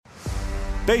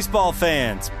Baseball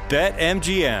fans,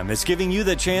 BetMGM is giving you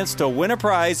the chance to win a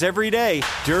prize every day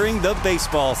during the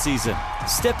baseball season.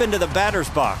 Step into the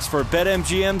batter's box for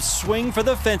BetMGM's Swing for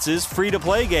the Fences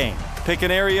free-to-play game. Pick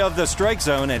an area of the strike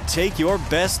zone and take your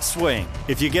best swing.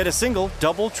 If you get a single,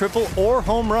 double, triple, or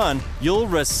home run, you'll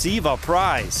receive a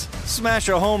prize. Smash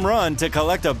a home run to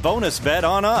collect a bonus bet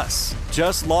on us.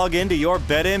 Just log into your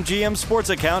BetMGM sports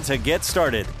account to get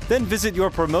started. Then visit your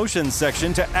promotions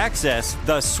section to access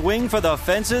the Swing for the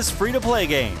Fences free-to-play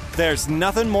game. There's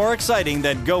nothing more exciting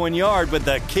than going yard with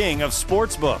the king of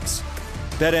sportsbooks.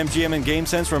 BetMGM and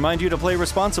GameSense remind you to play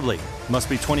responsibly. Must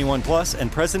be 21 plus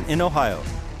and present in Ohio.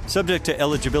 Subject to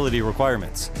eligibility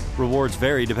requirements. Rewards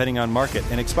vary depending on market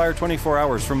and expire 24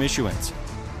 hours from issuance.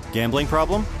 Gambling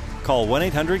problem? Call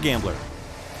 1-800-GAMBLER.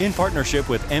 In partnership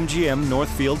with MGM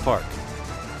Northfield Park.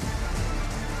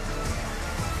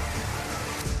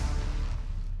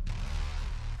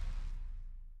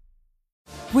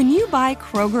 When you buy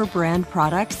Kroger brand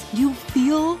products, you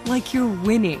feel like you're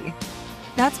winning.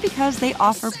 That's because they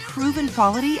offer proven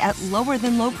quality at lower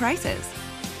than low prices.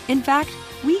 In fact,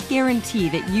 we guarantee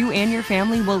that you and your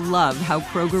family will love how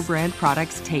Kroger brand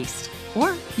products taste,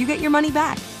 or you get your money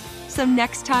back. So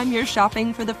next time you're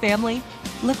shopping for the family,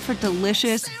 look for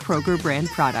delicious Kroger brand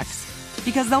products,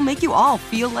 because they'll make you all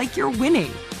feel like you're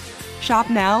winning. Shop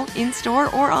now, in-store,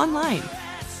 or online.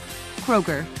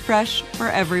 Kroger, fresh for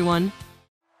everyone.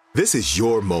 This is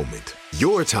your moment,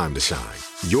 your time to shine,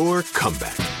 your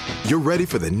comeback. You're ready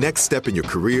for the next step in your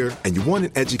career, and you want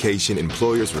an education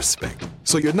employers respect.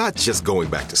 So you're not just going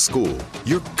back to school,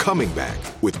 you're coming back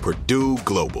with Purdue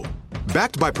Global.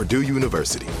 Backed by Purdue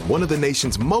University, one of the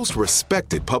nation's most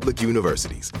respected public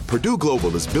universities, Purdue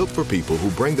Global is built for people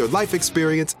who bring their life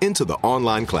experience into the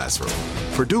online classroom.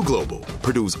 Purdue Global,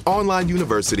 Purdue's online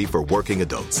university for working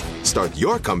adults. Start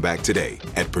your comeback today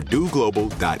at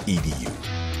purdueglobal.edu.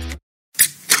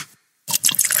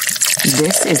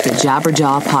 This is the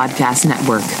Jabberjaw Podcast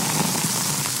Network.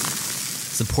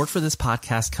 Support for this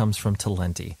podcast comes from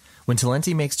Talenti. When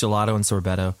Talenti makes gelato and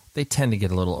sorbetto, they tend to get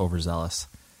a little overzealous.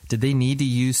 Did they need to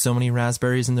use so many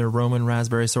raspberries in their Roman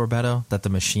raspberry sorbetto that the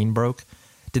machine broke?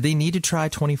 Did they need to try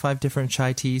 25 different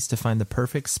chai teas to find the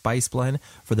perfect spice blend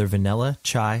for their vanilla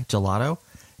chai gelato?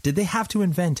 Did they have to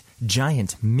invent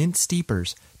giant mint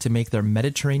steepers to make their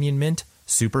Mediterranean mint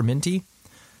super minty?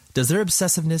 Does their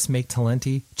obsessiveness make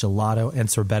Talenti, gelato, and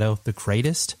sorbetto the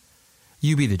greatest?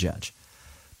 You be the judge.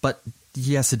 But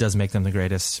yes, it does make them the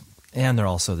greatest, and they're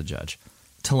also the judge.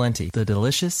 Talenti, the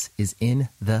delicious is in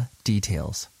the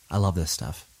details. I love this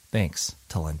stuff. Thanks,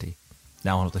 Talenti.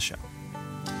 Now on with the show.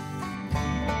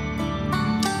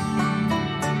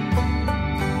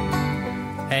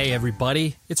 Hey,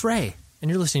 everybody. It's Ray,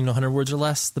 and you're listening to 100 Words or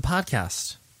Less, the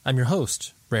podcast. I'm your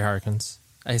host, Ray Harkins.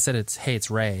 I said it's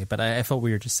Ray, but I felt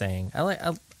weird just saying. I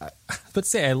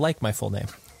like my full name.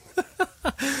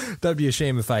 That'd be a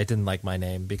shame if I didn't like my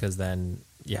name, because then,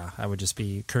 yeah, I would just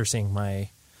be cursing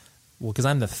because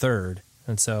I'm the third,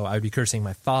 and so I would be cursing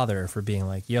my father for being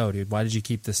like, yo, dude, why did you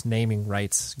keep this naming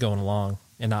rights going along?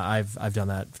 And I've done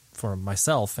that for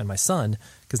myself and my son,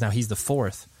 because now he's the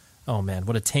fourth. Oh, man,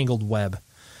 what a tangled web.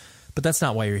 But that's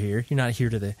not why you're here. You're not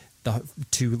here to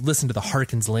listen to the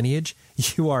Harkins lineage.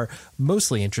 You are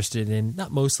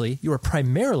you are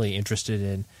primarily interested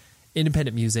in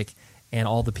independent music and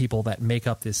all the people that make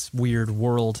up this weird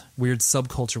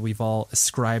subculture we've all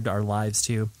ascribed our lives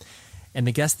to. And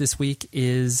the guest this week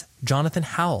is Jonathan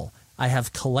Howell. I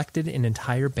have collected an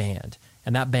entire band,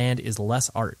 and that band is Less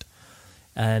Art.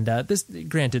 And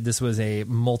this was a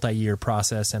multi-year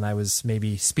process, and I was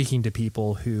maybe speaking to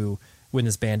people when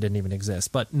this band didn't even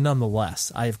exist. But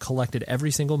nonetheless, I have collected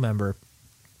every single member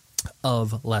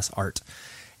of Less Art.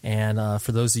 And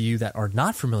for those of you that are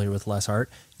not familiar with Less Art,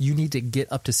 you need to get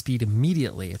up to speed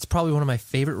immediately. It's probably one of my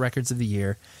favorite records of the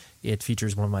year. It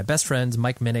features one of my best friends,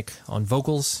 Mike Minnick, on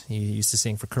vocals. He used to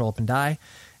sing for Curl Up and Die.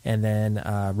 And then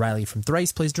Riley from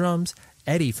Thrice plays drums.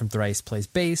 Eddie from Thrice plays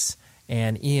bass.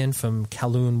 And Ian from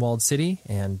Kowloon Walled City.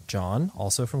 And John,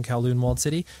 also from Kowloon Walled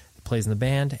City, plays in the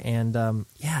band. And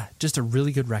just a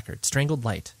really good record. Strangled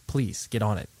Light. Please get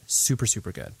on it. Super,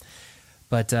 super good.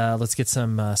 But let's get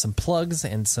some plugs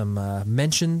and some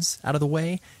mentions out of the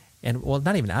way. And, well,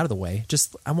 not even out of the way.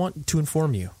 Just, I want to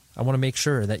inform you. I want to make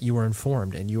sure that you are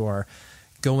informed and you are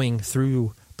going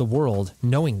through the world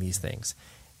knowing these things.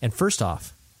 And first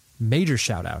off, major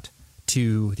shout out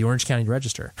to the Orange County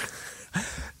Register.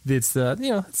 It's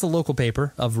the local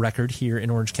paper of record here in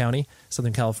Orange County,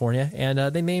 Southern California, and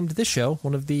they named this show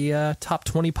one of the top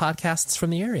 20 podcasts from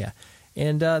the area.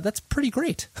 And that's pretty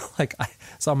great. Like, I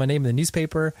saw my name in the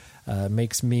newspaper,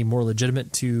 makes me more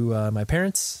legitimate to my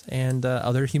parents and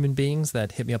other human beings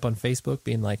that hit me up on Facebook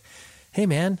being like, hey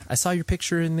man, I saw your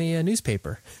picture in the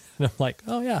newspaper. And I'm like,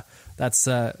 oh yeah, that's,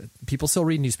 people still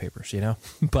read newspapers, you know?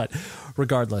 But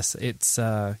regardless, it's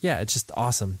just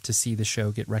awesome to see the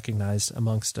show get recognized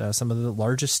amongst some of the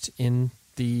largest in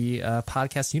the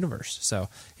podcast universe. So,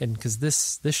 and because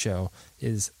this show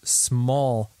is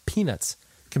small peanuts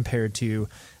compared to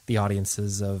the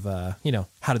audiences of,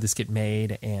 How Did This Get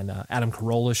Made and Adam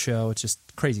Carolla's show. It's just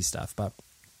crazy stuff. But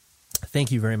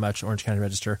thank you very much, Orange County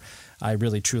Register. I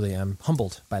really, truly am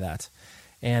humbled by that.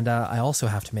 And I also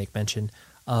have to make mention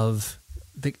of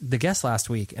the guest last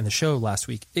week, and the show last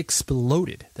week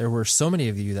exploded. There were so many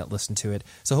of you that listened to it.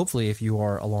 So hopefully if you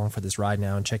are along for this ride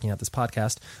now and checking out this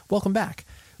podcast, welcome back.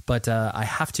 But I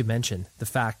have to mention the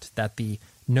fact that the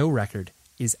No record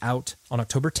is out on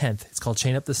October 10th. It's called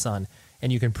Chain Up the Sun,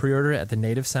 and you can pre-order it at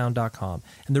thenativesound.com.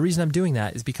 And the reason I'm doing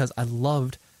that is because I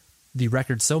loved the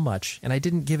record so much, and I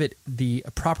didn't give it the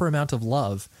proper amount of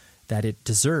love that it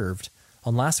deserved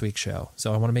on last week's show.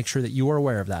 So I want to make sure that you are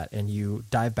aware of that, and you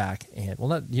dive back and, you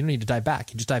don't need to dive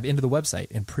back. You just dive into the website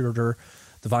and pre-order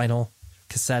the vinyl,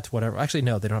 cassette, whatever. Actually,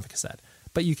 no, they don't have a cassette,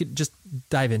 but you could just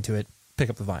dive into it, pick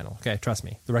up the vinyl. Okay, trust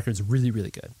me, the record's really, really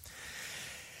good.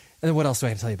 And then what else do I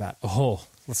have to tell you about? Oh,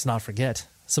 let's not forget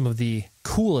some of the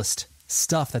coolest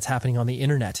stuff that's happening on the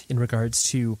internet in regards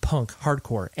to punk,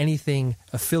 hardcore, anything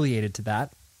affiliated to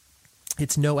that.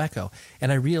 It's No Echo.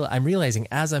 And I'm realizing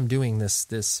as I'm doing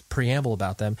this preamble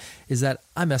about them is that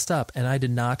I messed up and I did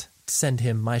not send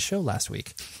him my show last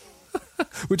week,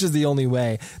 which is the only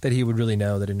way that he would really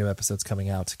know that a new episode's coming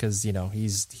out, because,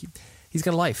 he's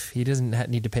got a life. He doesn't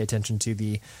need to pay attention to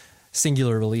the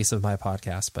singular release of my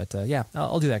podcast. But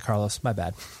I'll do that, Carlos. My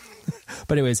bad.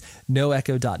 But anyways,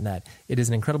 noecho.net. It is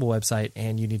an incredible website,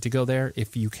 and you need to go there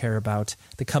if you care about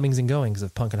the comings and goings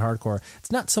of punk and hardcore.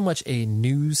 It's not so much a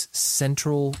news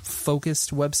central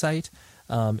focused website.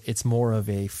 It's more of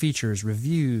a features,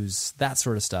 reviews, that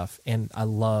sort of stuff. And I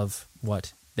love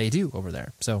what they do over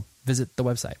there. So visit the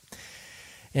website.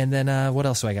 And then what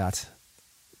else do I got?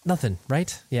 Nothing,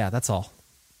 right? Yeah, that's all.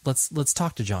 Let's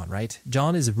talk to John, right?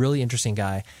 John is a really interesting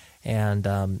guy,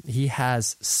 and he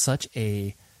has such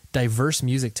a diverse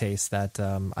music taste that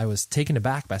I was taken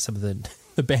aback by some of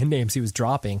the band names he was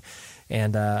dropping.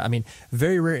 And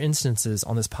very rare instances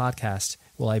on this podcast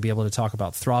will I be able to talk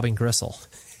about Throbbing Gristle.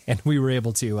 And we were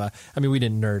able to, we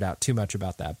didn't nerd out too much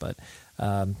about that, but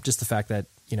just the fact that,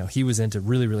 he was into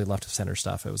really, really left of center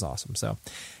stuff. It was awesome. So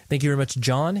thank you very much,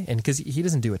 John. And because he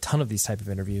doesn't do a ton of these type of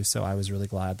interviews, so I was really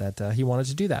glad that he wanted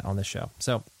to do that on this show.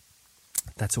 So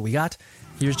that's what we got.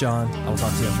 Here's John. I will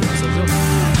talk to you after the episode's over.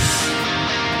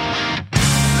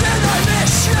 I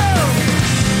miss you,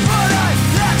 but I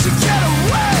had to get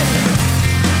away.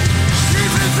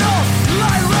 Even though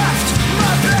I left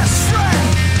my best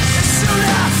friend, and soon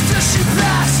after she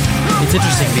passed away. It's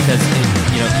interesting because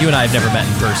you and I have never met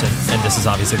in person, and this is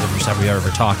obviously the first time we are ever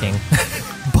talking.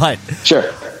 But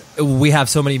sure, we have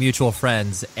so many mutual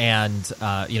friends, and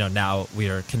now we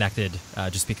are connected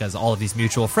just because all of these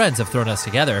mutual friends have thrown us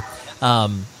together.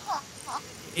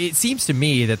 It seems to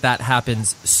me that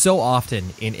happens so often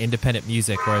in independent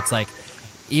music, where it's like,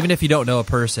 even if you don't know a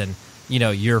person,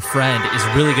 your friend is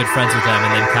really good friends with them,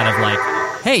 and then kind of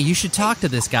like, hey, you should talk to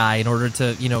this guy in order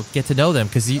to, get to know them,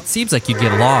 because it seems like you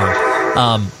get along.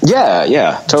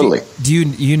 Yeah, totally. Do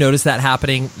you notice that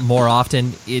happening more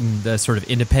often in the sort of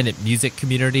independent music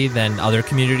community than other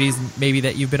communities maybe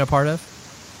that you've been a part of?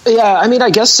 Yeah, I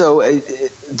guess so.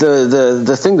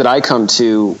 The thing that I come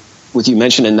to with you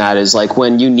mentioning that is, like,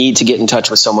 when you need to get in touch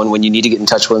with someone, when you need to get in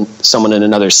touch with someone in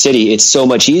another city, it's so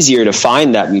much easier to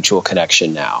find that mutual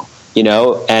connection now,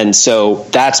 and so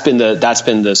that's been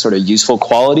the sort of useful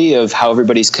quality of how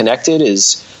everybody's connected,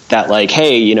 is that, like,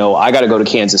 hey, I got to go to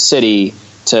Kansas City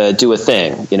to do a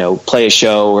thing, play a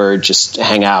show or just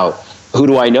hang out. Who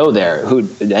do I know there?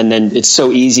 And then it's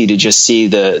so easy to just see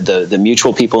the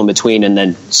mutual people in between, and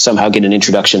then somehow get an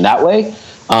introduction that way.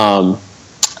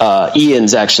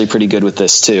 Ian's actually pretty good with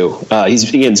this too.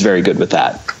 Ian's very good with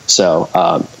that. So,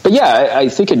 but yeah, I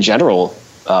think in general,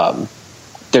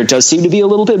 there does seem to be a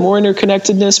little bit more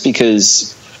interconnectedness,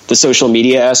 because the social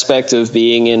media aspect of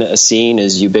being in a scene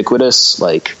is ubiquitous.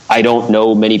 Like, I don't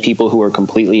know many people who are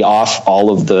completely off all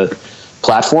of the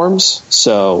platforms.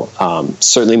 So,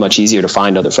 certainly much easier to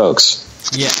find other folks.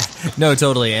 Yeah, no,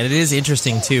 totally. And it is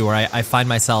interesting too, where I find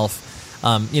myself,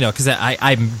 because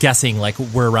I'm guessing like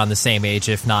we're around the same age,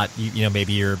 if not,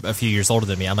 maybe you're a few years older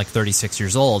than me. I'm like 36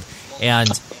 years old, and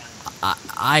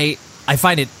I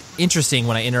find it interesting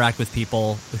when I interact with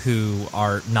people who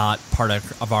are not part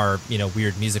of our,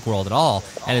 weird music world at all.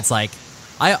 And it's like,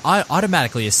 I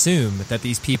automatically assume that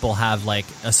these people have like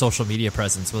a social media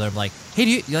presence where I'm like, hey,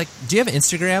 do you have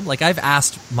Instagram? Like I've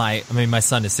asked my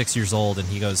son is 6 years old and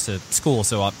he goes to school.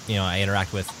 So, I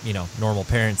interact with, normal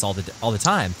parents all the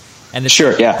time. And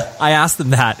sure. Yeah. I asked them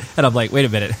that and I'm like, wait a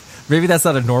minute, maybe that's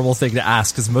not a normal thing to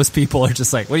ask. Cause most people are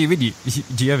just like, what do you mean?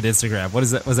 Do you have an Instagram? What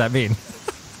does that mean?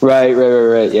 Right.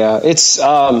 Yeah. It's,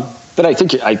 but I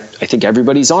think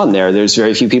everybody's on there. There's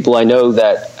very few people I know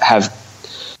that have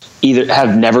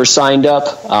never signed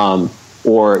up,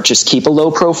 or just keep a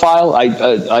low profile.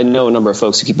 I know a number of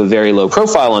folks who keep a very low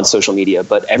profile on social media,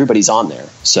 but everybody's on there.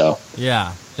 So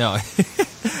yeah, no.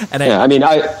 And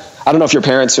I don't know if your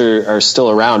parents are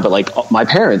still around, but like my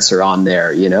parents are on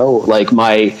there, like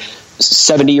my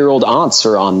 70-year-old aunts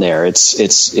are on there.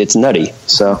 It's nutty.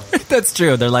 So that's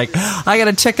true. They're like, I got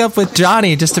to check up with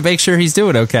Johnny just to make sure he's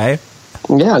doing okay.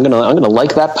 Yeah, I'm gonna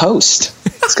like that post.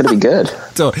 It's gonna be good.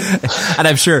 So, and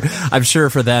I'm sure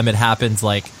for them it happens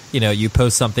like, you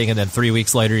post something and then 3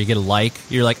 weeks later you get a like.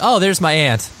 You're like, oh, there's my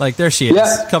aunt. Like there she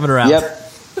is coming around.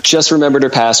 Yep. Just remembered her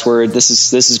password.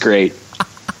 This is great.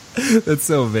 That's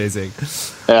so amazing.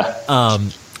 Yeah.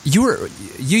 You were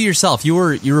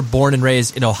born and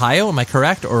raised in Ohio. Am I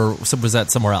correct, or was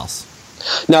that somewhere else?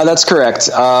 No, that's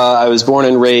correct. I was born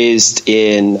and raised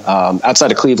in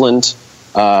outside of Cleveland.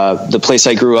 The place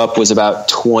I grew up was about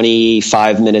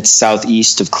 25 minutes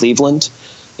southeast of Cleveland.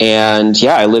 And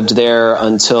I lived there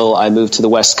until I moved to the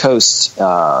West Coast,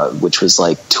 which was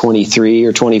like 23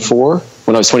 or 24,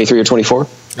 when I was 23 or 24.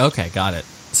 Okay, got it.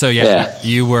 So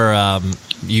you were,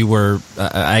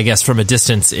 I guess, from a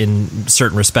distance in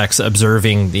certain respects,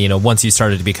 observing, once you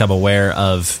started to become aware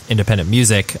of independent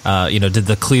music, did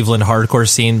the Cleveland hardcore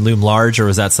scene loom large, or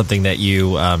was that something that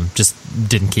you just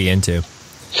didn't key into?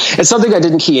 It's something I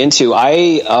didn't key into.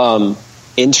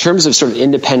 In terms of sort of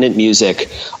independent music,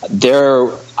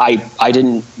 I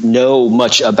didn't know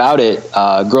much about it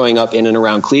growing up in and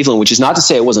around Cleveland, which is not to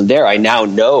say it wasn't there. I now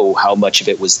know how much of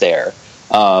it was there.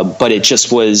 But it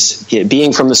just was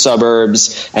being from the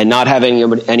suburbs and not having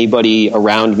anybody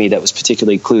around me that was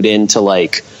particularly clued into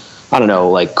like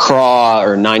Craw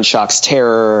or Nine Shocks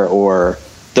Terror or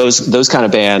those kind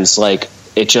of bands. Like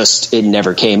it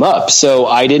never came up. So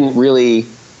I didn't really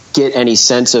get any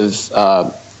sense of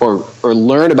or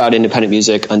learn about independent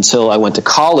music until I went to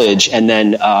college. And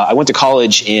then I went to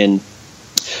college in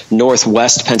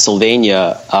Northwest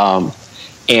Pennsylvania,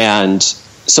 and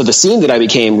so the scene that I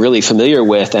became really familiar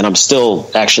with, and I'm still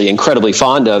actually incredibly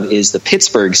fond of, is the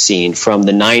Pittsburgh scene from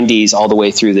the 90s all the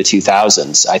way through the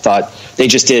 2000s. I thought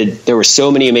there were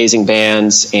so many amazing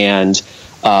bands, and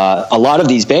a lot of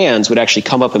these bands would actually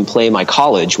come up and play my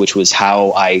college, which was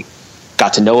how I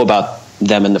got to know about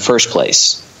them in the first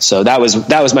place. So that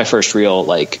was my first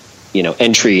real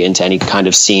entry into any kind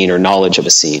of scene or knowledge of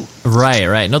a scene.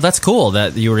 Right. No, that's cool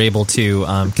that you were able to,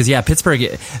 because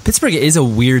Pittsburgh is a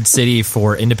weird city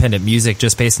for independent music,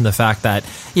 just based on the fact that,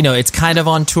 it's kind of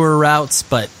on tour routes,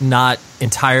 but not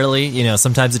entirely.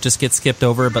 Sometimes it just gets skipped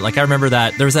over. But like I remember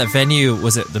that there was that venue.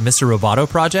 Was it the Mr. Roboto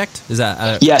Project? Is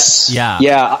that yes?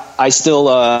 Yeah. I still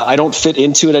I don't fit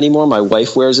into it anymore. My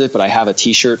wife wears it, but I have a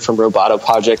T-shirt from Roboto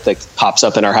Project that pops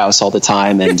up in our house all the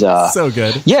time, and so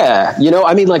good. Yeah,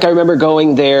 I remember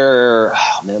going there.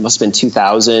 It must have been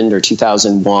 2000 or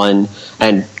 2001,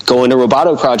 and going to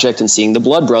Roboto Project and seeing the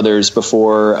Blood Brothers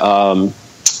before.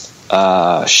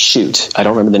 I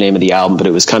don't remember the name of the album, but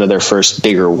it was kind of their first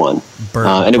bigger one.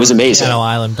 And it was amazing. Piano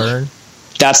Island Burn.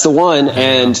 That's the one.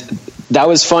 And that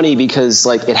was funny because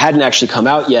it hadn't actually come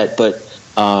out yet, but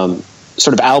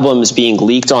sort of albums being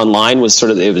leaked online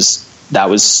that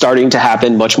was starting to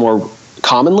happen much more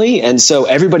commonly. And so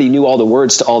everybody knew all the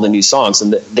words to all the new songs,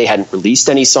 and they hadn't released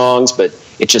any songs, but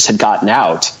it just had gotten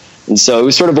out. And so it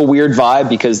was sort of a weird vibe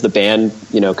because the band,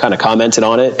 kind of commented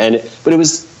on it, but it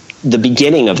was the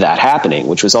beginning of that happening,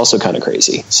 which was also kind of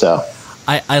crazy. So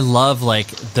I love my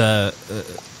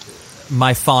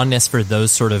fondness for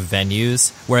those sort of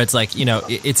venues where it's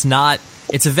it's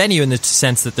a venue in the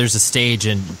sense that there's a stage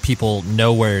and people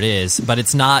know where it is, but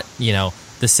it's not,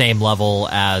 the same level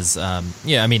as, the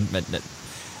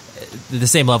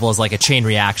same level as like a Chain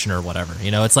Reaction or whatever,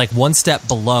 it's like one step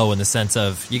below in the sense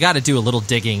of you got to do a little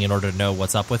digging in order to know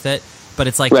what's up with it. But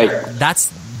it's like,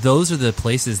 those are the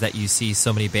places that you see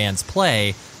so many bands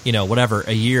play,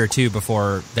 a year or two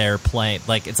before they're playing.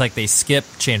 Like, it's like they skip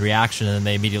Chain Reaction and then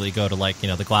they immediately go to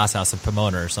the Glass House in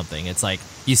Pomona or something. It's like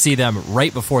you see them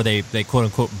right before they quote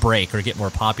unquote break or get more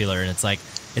popular. And it's like,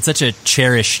 it's such a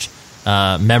cherished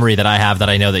memory that I have, that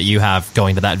I know that you have,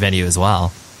 going to that venue as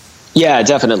well. Yeah,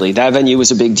 definitely. That venue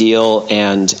was a big deal.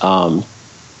 And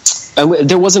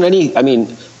there wasn't any, I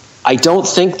mean, I don't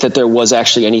think that there was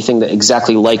actually anything that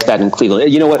exactly like that in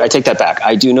Cleveland. You know what? I take that back.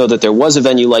 I do know that there was a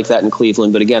venue like that in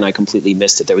Cleveland, but again, I completely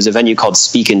missed it. There was a venue called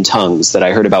Speak in Tongues that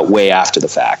I heard about way after the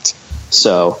fact.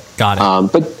 So, got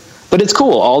it. But it's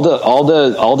cool. All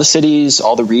the cities,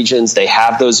 all the regions, they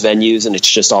have those venues, and it's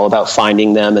just all about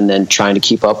finding them and then trying to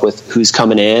keep up with who's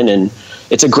coming in. And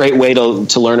it's a great way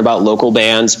to learn about local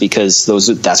bands, because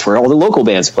that's where all the local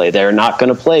bands play. They're not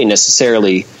going to play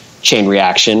necessarily Chain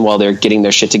Reaction while they're getting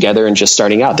their shit together and just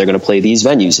starting out. They're going to play these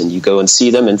venues, and you go and see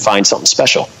them and find something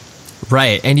special.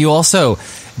 Right. And you also,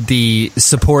 the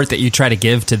support that you try to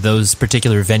give to those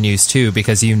particular venues too,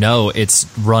 because you know it's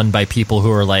run by people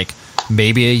who are like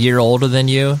maybe a year older than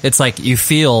you. It's like you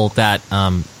feel that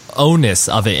onus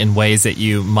of it in ways that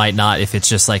you might not if it's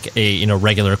just like a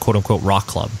regular quote unquote rock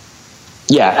club.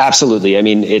 Yeah, absolutely. I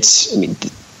mean,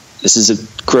 this is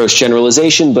a gross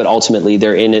generalization, but ultimately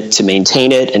they're in it to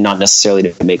maintain it and not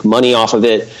necessarily to make money off of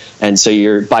it. And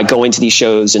so by going to these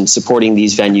shows and supporting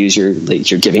these venues,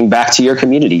 you're giving back to your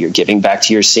community. You're giving back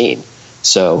to your scene.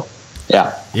 So,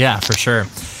 yeah. Yeah, for sure.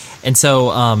 And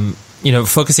so,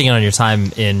 focusing on your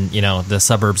time in, the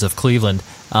suburbs of Cleveland,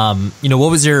 what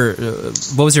was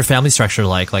your family structure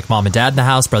like? Like mom and dad in the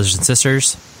house, brothers and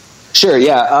sisters? Sure,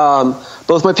 yeah.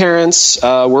 Both my parents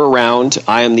were around.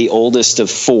 I am the oldest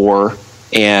of four,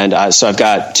 and so I've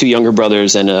got two younger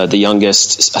brothers, and the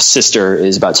youngest sister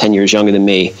is about 10 years younger than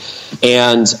me.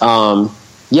 And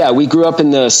we grew up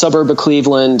in the suburb of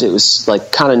Cleveland. It was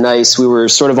like kind of nice. We were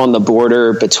sort of on the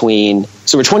border between,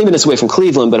 so we're 20 minutes away from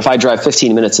Cleveland, but if I drive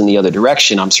 15 minutes in the other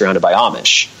direction, I'm surrounded by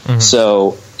Amish. Mm-hmm.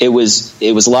 So it was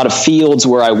a lot of fields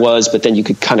where I was, but then you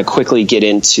could kind of quickly get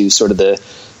into sort of the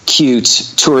cute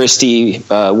touristy,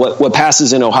 what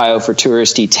passes in Ohio for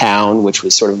touristy town, which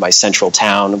was sort of my central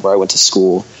town where I went to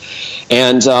school.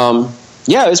 And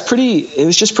it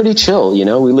was just pretty chill.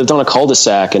 We lived on a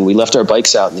cul-de-sac, and we left our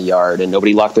bikes out in the yard, and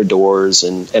nobody locked their doors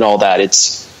and all that.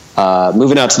 It's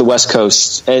moving out to the West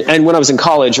Coast. And when I was in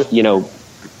college,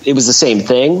 it was the same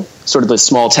thing, sort of the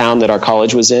small town that our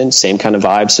college was in, same kind of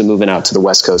vibe. So moving out to the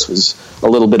West Coast was a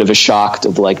little bit of a shock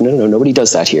of like, no, nobody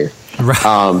does that here.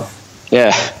 Right.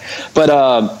 Yeah,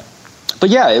 but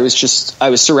yeah, it was just, I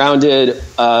was surrounded.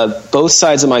 Both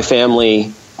sides of my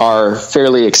family are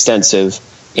fairly extensive,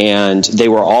 and they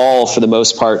were all, for the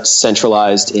most part,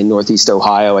 centralized in Northeast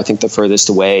Ohio. I think the furthest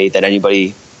away that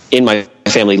anybody in my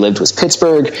family lived was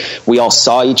Pittsburgh. We all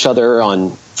saw each other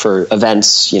for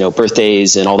events,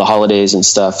 birthdays and all the holidays and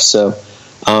stuff. So,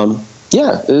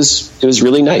 it was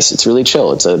really nice. It's really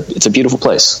chill. It's a beautiful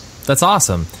place. That's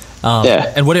awesome.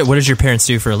 Yeah. And what did your parents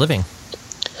do for a living?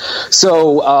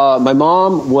 So my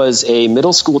mom was a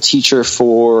middle school teacher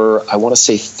for, I want to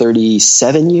say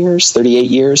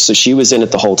 38 years. So she was in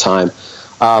it the whole time.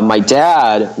 My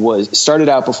dad started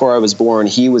out before I was born.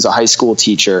 He was a high school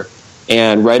teacher.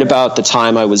 And right about the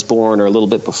time I was born, or a little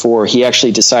bit before, he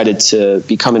actually decided to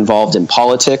become involved in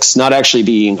politics, not actually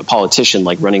being a politician,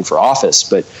 like running for office,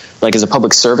 but like as a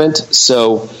public servant.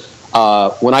 So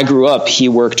when I grew up, he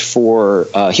worked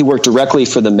directly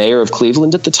for the mayor of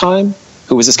Cleveland at the time,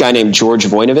 who was this guy named George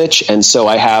Voinovich. And so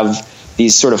I have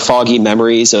these sort of foggy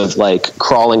memories of like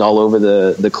crawling all over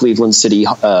the Cleveland City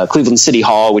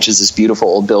Hall, which is this beautiful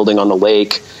old building on the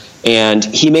lake. And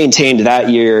he maintained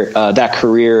that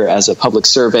career as a public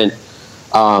servant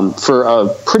for a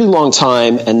pretty long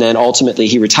time. And then ultimately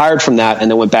he retired from that and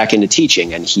then went back into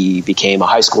teaching. And he became a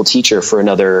high school teacher for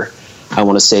another, I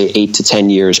want to say 8 to 10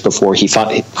 years before he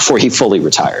fully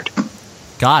retired.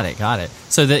 Got it.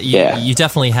 So that you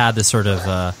definitely had this sort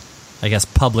of,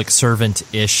 public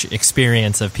servant-ish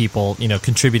experience of people,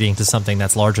 contributing to something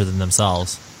that's larger than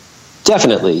themselves.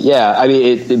 Definitely. Yeah. I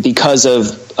mean, because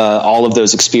of all of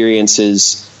those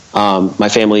experiences, my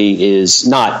family is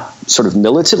not sort of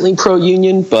militantly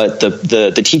pro-union, but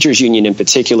the teachers union in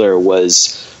particular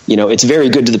was, it's very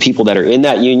good to the people that are in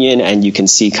that union, and you can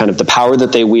see kind of the power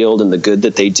that they wield and the good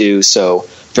that they do. So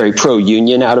very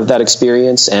pro-union out of that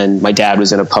experience. And my dad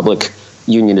was in a public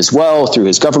union as well through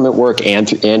his government work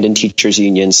and in teachers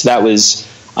unions. So that was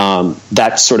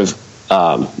that sort of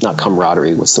not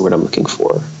camaraderie. What's the word I'm looking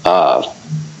for?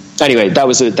 Anyway, that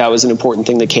was an important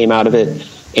thing that came out of it.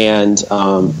 And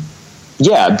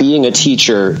being a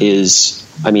teacher is,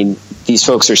 these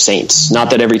folks are saints. Not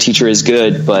that every teacher is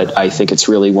good, but I think it's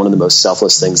really one of the most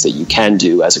selfless things that you can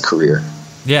do as a career.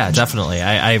 Yeah, definitely.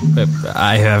 I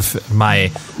have,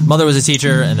 my mother was a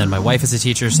teacher, and then my wife is a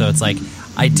teacher, so it's like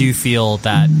I do feel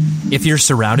that if you're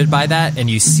surrounded by that and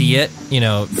you see it,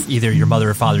 either your mother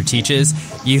or father teaches,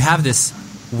 you have this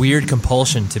weird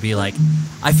compulsion to be like,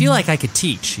 I feel like I could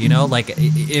teach, like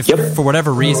if for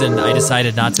whatever reason I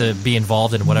decided not to be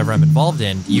involved in whatever I'm involved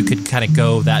in, you could kind of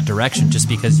go that direction just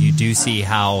because you do see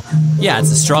how,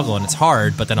 it's a struggle and it's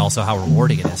hard, but then also how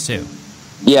rewarding it is too.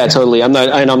 Yeah, totally. I'm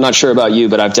not sure about you,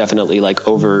 but I've definitely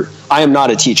I am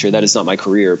not a teacher. That is not my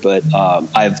career, but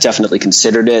I've definitely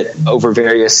considered it over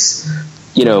various,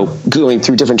 going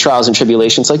through different trials and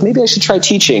tribulations. Like maybe I should try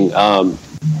teaching.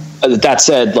 That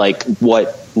said, like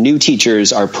what new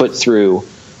teachers are put through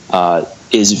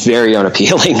is very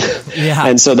unappealing. Yeah.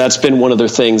 And so that's been one of the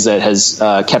things that has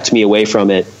kept me away from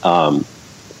it. Also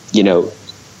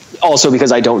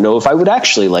because I don't know if I would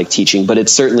actually like teaching, but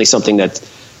it's certainly something that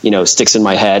sticks in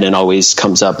my head and always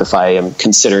comes up if I am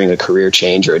considering a career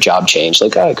change or a job change.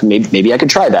 Like, maybe I could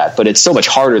try that, but it's so much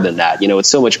harder than that. It's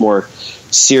so much more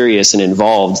serious and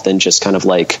involved than just kind of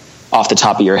like off the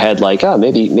top of your head, like,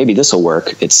 maybe this will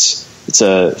work. It's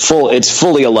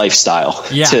fully a lifestyle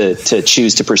to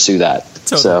choose to pursue that.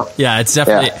 Totally. So yeah, it's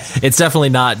definitely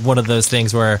not one of those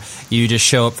things where you just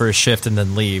show up for a shift and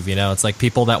then leave. It's like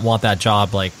people that want that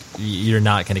job, like you're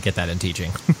not going to get that in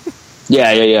teaching.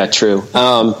 Yeah, true.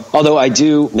 Although I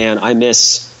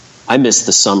miss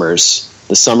the summers.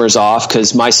 The summers off,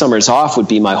 because my summers off would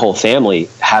be my whole family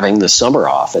having the summer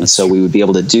off, and so we would be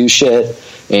able to do shit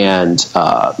and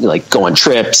like go on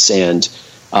trips and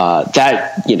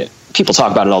that people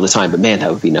talk about it all the time, but man,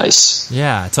 that would be nice.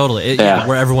 Yeah, totally.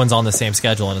 Where everyone's on the same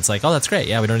schedule, and it's like, oh, that's great.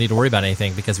 Yeah, we don't need to worry about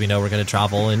anything because we know we're going to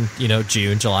travel in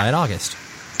June, July, and August.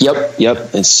 Yep.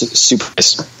 It's super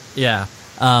nice. Yeah.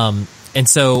 And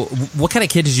so what kind of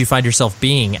kid did you find yourself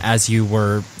being as you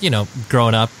were,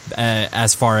 growing up,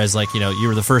 as far as like, you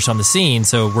were the first on the scene.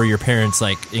 So were your parents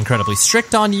like incredibly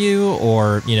strict on you,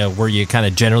 or, were you kind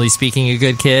of generally speaking a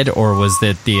good kid, or was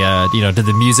that did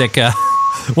the music,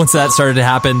 once that started to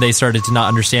happen, they started to not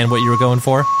understand what you were going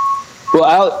for?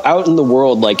 Well, out in the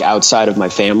world, like outside of my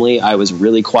family, I was a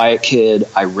really quiet kid.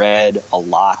 I read a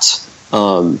lot.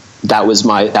 That was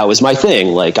my thing.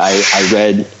 Like I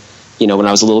read, when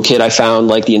I was a little kid, I found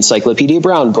like the Encyclopedia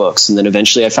Brown books, and then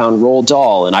eventually I found Roald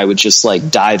Dahl, and I would just like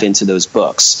dive into those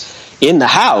books. In the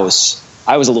house,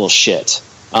 I was a little shit.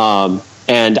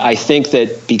 And I think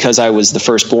that because I was the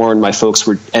firstborn, my folks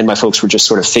were just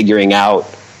sort of figuring out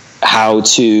how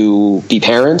to be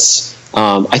parents.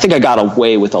 I think I got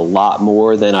away with a lot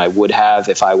more than I would have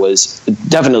if I was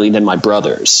definitely than my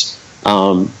brothers,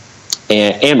 and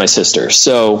my sister.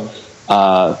 So,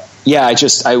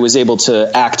 I was able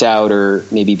to act out or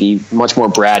maybe be much more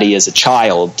bratty as a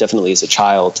child, definitely as a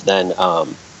child, than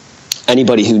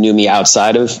anybody who knew me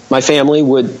outside of my family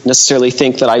would necessarily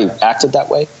think that I acted that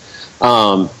way.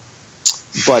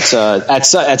 But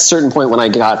at a certain point when I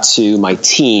got to my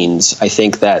teens, I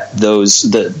think that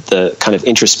the kind of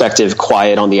introspective,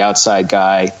 quiet on the outside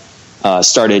guy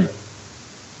started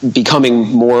becoming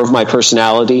more of my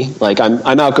personality. Like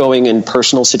I'm outgoing in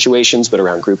personal situations, but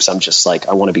around groups, I'm just like,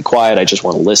 I want to be quiet. I just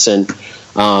want to listen.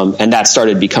 And that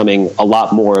started becoming a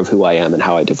lot more of who I am and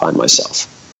how I define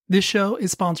myself. This show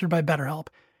is sponsored by BetterHelp.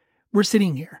 We're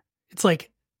sitting here. It's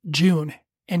like June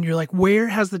and you're like, where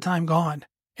has the time gone?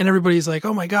 And everybody's like,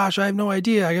 oh my gosh, I have no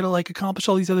idea. I got to like accomplish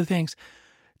all these other things.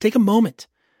 Take a moment.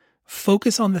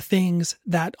 Focus on the things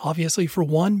that obviously for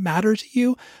one matter to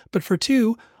you, but for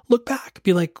two, look back,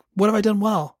 be like, what have I done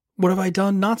well? What have I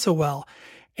done not so well?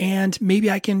 And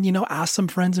maybe I can, ask some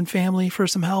friends and family for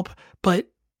some help. But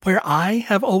where I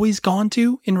have always gone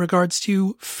to in regards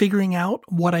to figuring out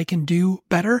what I can do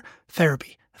better,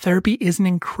 therapy. Therapy is an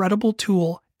incredible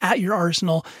tool at your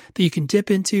arsenal that you can dip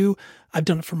into. I've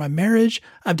done it for my marriage.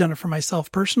 I've done it for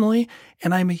myself personally.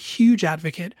 And I'm a huge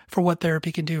advocate for what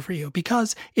therapy can do for you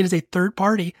because it is a third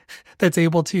party that's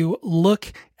able to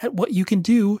look at what you can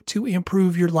do to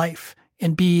improve your life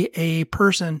and be a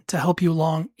person to help you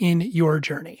along in your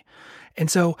journey.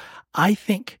 And so I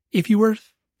think if you were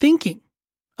thinking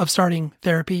of starting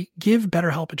therapy, give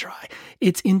BetterHelp a try.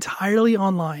 It's entirely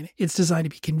online. It's designed to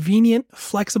be convenient,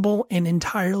 flexible, and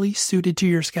entirely suited to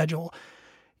your schedule.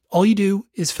 All you do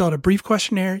is fill out a brief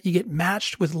questionnaire, you get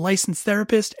matched with a licensed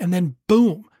therapist, and then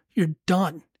boom, you're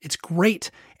done. It's great.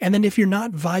 And then if you're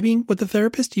not vibing with the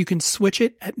therapist, you can switch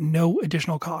it at no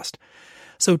additional cost.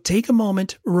 So take a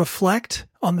moment, reflect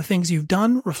on the things you've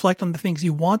done, reflect on the things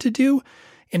you want to do,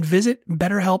 and visit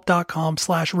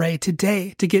betterhelp.com/Ray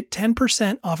today to get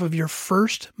 10% off of your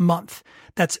first month.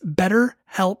 That's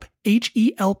BetterHelp,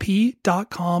 HELP.com/Ray.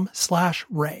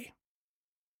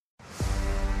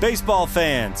 Baseball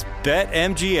fans,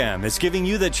 BetMGM is giving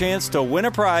you the chance to win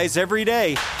a prize every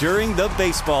day during the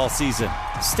baseball season.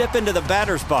 Step into the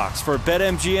batter's box for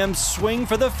BetMGM's Swing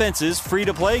for the Fences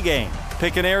free-to-play game.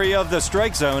 Pick an area of the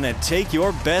strike zone and take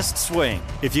your best swing.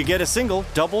 If you get a single,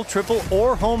 double, triple,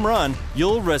 or home run,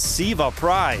 you'll receive a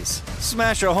prize.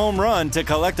 Smash a home run to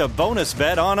collect a bonus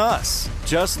bet on us.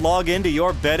 Just log into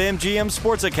your BetMGM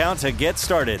sports account to get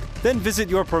started. Then visit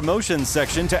your promotions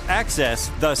section to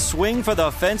access the Swing for the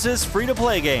Fences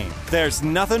free-to-play game. There's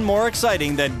nothing more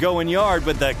exciting than going yard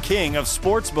with the king of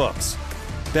sportsbooks.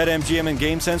 BetMGM and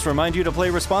GameSense remind you to play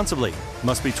responsibly.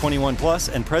 Must be 21 plus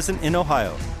and present in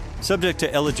Ohio. Subject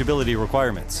to eligibility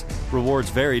requirements. Rewards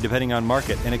vary depending on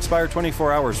market and expire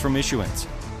 24 hours from issuance.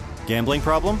 Gambling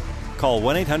problem? Call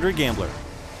 1-800-GAMBLER.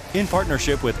 In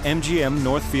partnership with MGM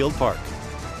Northfield Park.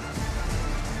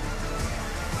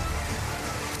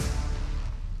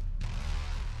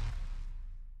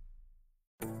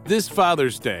 This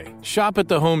Father's Day, shop at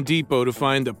the Home Depot to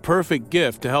find the perfect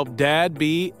gift to help Dad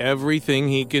be everything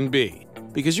he can be.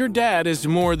 Because your dad is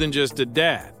more than just a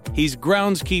dad. He's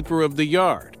groundskeeper of the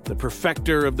yard, the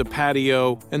perfecter of the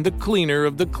patio, and the cleaner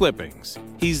of the clippings.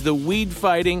 He's the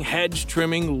weed-fighting,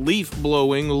 hedge-trimming,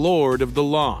 leaf-blowing lord of the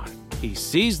lawn. He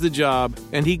sees the job,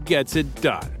 and he gets it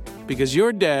done. Because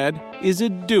your dad is a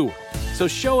doer. So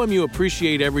show him you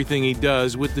appreciate everything he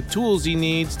does with the tools he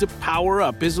needs to power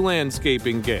up his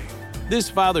landscaping game. This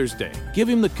Father's Day, give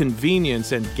him the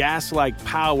convenience and gas-like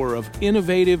power of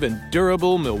innovative and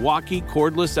durable Milwaukee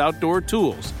cordless outdoor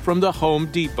tools from the Home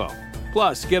Depot.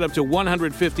 Plus, get up to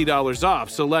 $150 off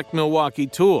select Milwaukee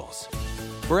tools.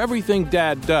 For everything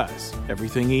Dad does,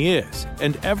 everything he is,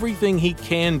 and everything he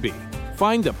can be,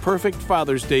 find the perfect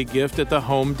Father's Day gift at the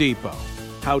Home Depot.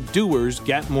 How doers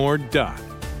get more done.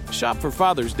 Shop for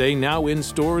Father's Day now in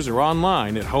stores or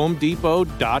online at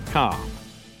homedepot.com.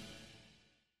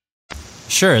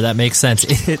 Sure, that makes sense.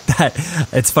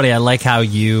 It's funny. I like how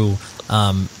you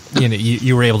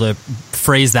were able to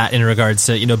phrase that in regards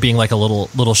to, being like a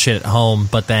little shit at home,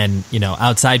 but then,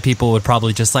 outside people would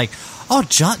probably just like, oh,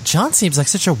 John seems like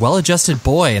such a well-adjusted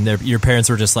boy. And your parents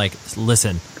were just like,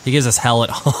 listen, he gives us hell at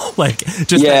home. Like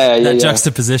just that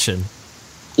juxtaposition.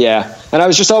 Yeah. And I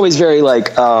was just always very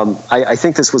like, I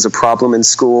think this was a problem in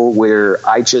school where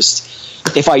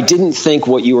if I didn't think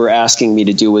what you were asking me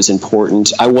to do was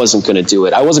important, I wasn't going to do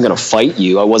it. I wasn't going to fight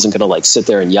you. I wasn't going to like sit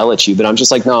there and yell at you, but I'm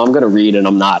just like, no, I'm going to read and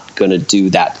I'm not going to do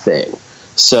that thing.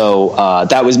 So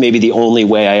that was maybe the only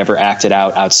way I ever acted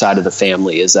out outside of the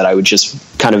family, is that I would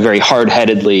just kind of very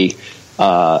hard-headedly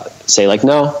say like,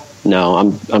 no,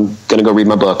 I'm going to go read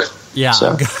my book. Yeah,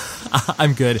 so.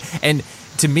 I'm good. And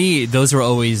to me, those were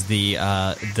always the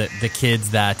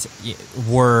kids that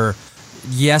were,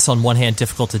 yes, on one hand,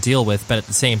 difficult to deal with, but at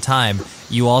the same time,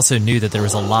 you also knew that there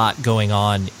was a lot going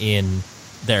on in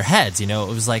their heads. It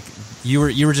was like you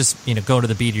were just going to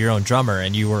the beat of your own drummer,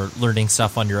 and you were learning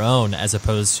stuff on your own, as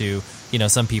opposed to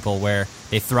some people where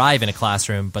they thrive in a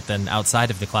classroom, but then outside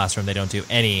of the classroom, they don't do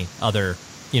any other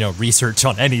research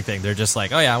on anything. They're just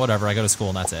like, oh yeah, whatever, I go to school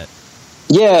and that's it.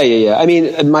 Yeah. I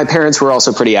mean, my parents were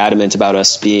also pretty adamant about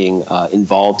us being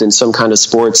involved in some kind of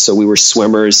sports. So we were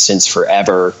swimmers since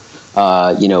forever.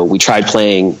 We tried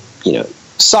playing,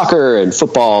 soccer and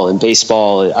football and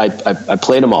baseball. I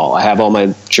played them all. I have all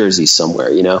my jerseys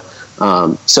somewhere,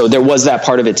 So there was that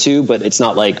part of it too, but it's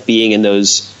not like doing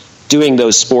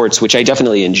those sports, which I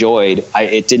definitely enjoyed.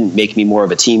 It didn't make me more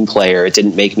of a team player. It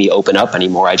didn't make me open up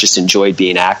anymore. I just enjoyed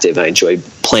being active. I enjoyed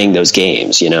playing those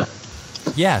games,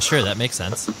 Yeah, sure, that makes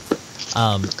sense.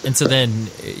 And so then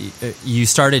you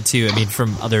started to,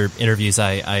 from other interviews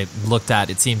I looked at,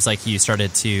 it seems like you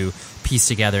started to piece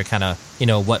together kind of,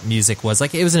 what music was.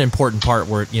 Like, it was an important part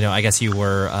where, I guess you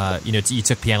were, you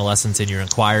took piano lessons in your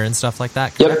choir and stuff like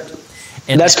that, correct? Yep,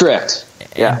 and that's correct.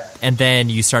 Yeah. And then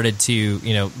you started to,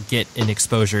 get an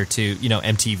exposure to,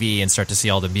 MTV and start to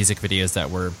see all the music videos that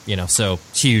were, so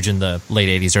huge in the late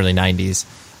 80s, early 90s.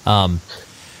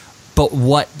 But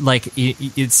what, like,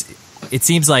 it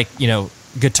seems like,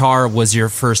 guitar was your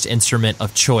first instrument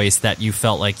of choice that you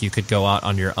felt like you could go out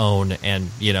on your own and,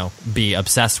 be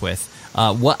obsessed with.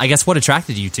 What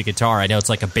attracted you to guitar? I know it's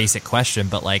like a basic question,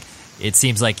 but like, it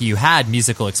seems like you had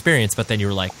musical experience, but then you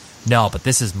were like, no, but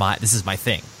this is my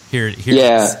thing. Here yeah.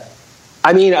 It is.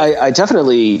 I mean, I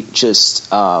definitely just,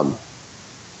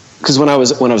 cause when I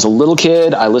was a little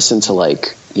kid, I listened to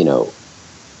like,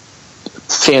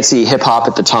 fancy hip hop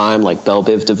at the time, like Belle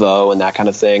Biv DeVoe and that kind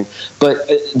of thing.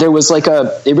 But there was like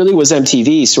it really was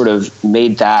MTV sort of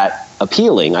made that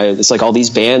appealing. It's like all these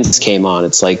bands came on.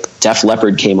 It's like Def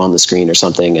Leppard came on the screen or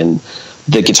something, and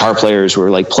the guitar players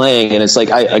were like playing. And it's like,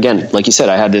 again, like you said,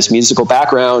 I had this musical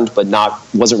background, but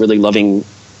wasn't really loving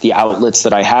the outlets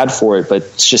that I had for it. But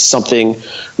it's just something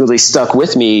really stuck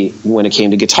with me when it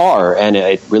came to guitar, and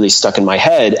it really stuck in my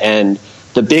head. And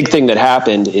the big thing that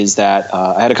happened is that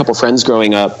I had a couple friends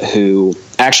growing up who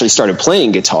actually started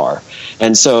playing guitar.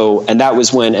 And that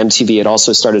was when MTV had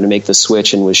also started to make the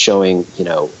switch and was showing,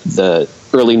 the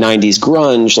early 90s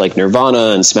grunge like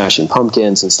Nirvana and Smashing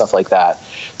Pumpkins and stuff like that.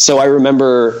 So I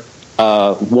remember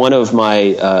one of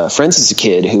my friends as a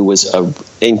kid who was an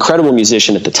incredible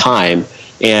musician at the time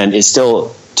and is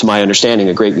still, to my understanding,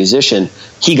 a great musician.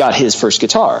 He got his first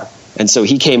guitar. And so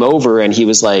he came over and he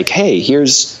was like, hey,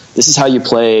 this is how you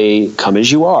play Come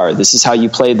As You Are. This is how you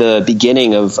play the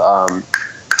beginning of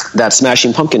that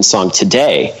Smashing Pumpkins song,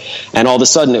 Today. And all of a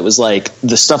sudden it was like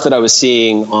the stuff that I was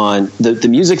seeing on the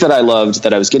music that I loved,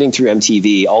 that I was getting through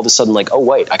MTV, all of a sudden like, oh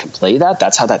wait, I can play that?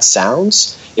 That's how that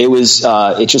sounds? It was,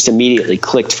 it just immediately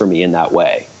clicked for me in that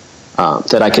way,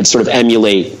 that I could sort of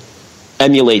emulate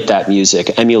that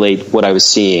music, emulate what I was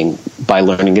seeing by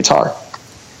learning guitar.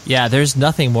 Yeah, there's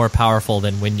nothing more powerful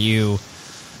than when you're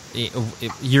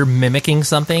mimicking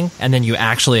something and then you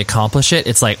actually accomplish it.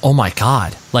 It's like, oh my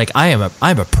God, like I'm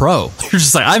a pro. You're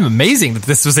just like, I'm amazing that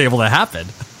this was able to happen.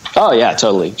 Oh yeah,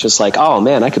 totally. Just like, oh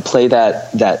man, I could play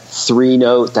that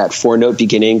 3-note, that 4-note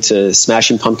beginning to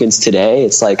Smashing Pumpkins Today.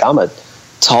 It's like, I'm a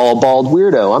tall, bald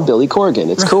weirdo. I'm Billy Corgan.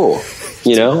 It's cool.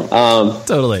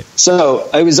 Totally. So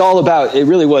it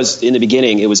really was, in the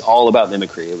beginning, it was all about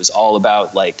mimicry. It was all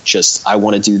about like, just, I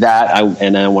want to do that.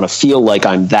 And I want to feel like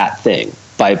I'm that thing.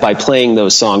 By playing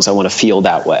those songs, I want to feel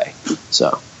that way.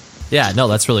 So, yeah, no,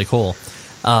 that's really cool.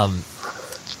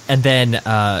 And then,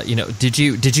 did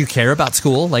you care about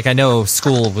school? Like, I know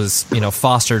school was,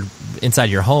 fostered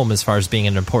inside your home as far as being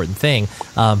an important thing.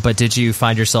 But did you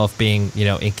find yourself being,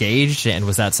 engaged? And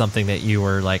was that something that you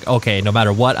were like, okay, no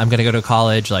matter what, I'm going to go to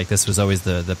college? Like, this was always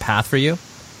the path for you?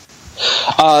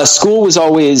 School was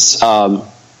always,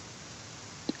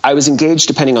 I was engaged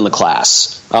depending on the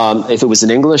class. If it was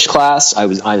an English class, I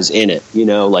was in it,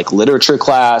 like literature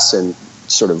class and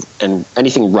and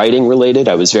anything writing related,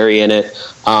 I was very in it.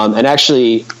 And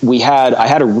actually I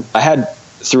had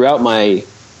throughout my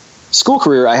school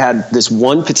career, I had this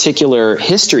one particular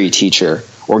history teacher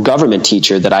or government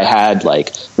teacher that I had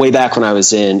like way back when I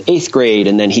was in 8th grade.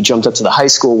 And then he jumped up to the high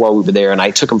school while we were there, and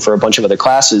I took him for a bunch of other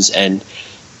classes. And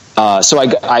so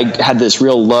I had this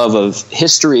real love of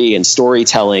history and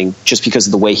storytelling just because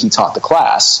of the way he taught the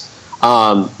class.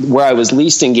 Where I was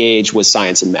least engaged was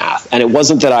science and math. And it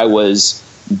wasn't that I was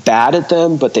bad at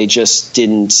them, but they just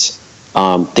didn't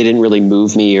really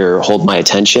move me or hold my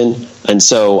attention. And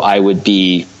so I would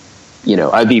be,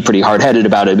 I'd be pretty hard headed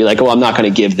about it. I'd be like, oh, I'm not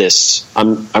going to give this.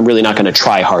 I'm really not going to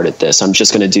try hard at this. I'm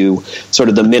just going to do sort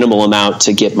of the minimal amount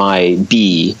to get my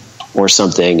B or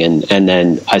something. And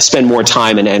then I spend more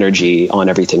time and energy on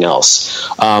everything else.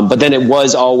 But then it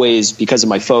was always because of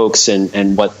my folks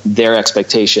and what their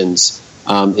expectations.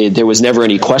 There was never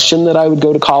any question that I would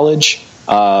go to college.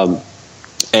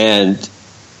 And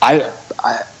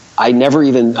I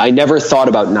never thought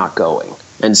about not going.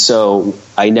 And so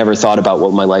I never thought about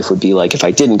what my life would be like if I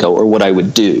didn't go, or what I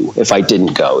would do if I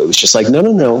didn't go. It was just like,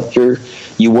 no.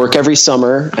 You work every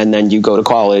summer and then you go to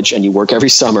college, and you work every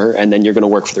summer and then you're going to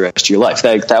work for the rest of your life.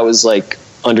 That was like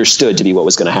understood to be what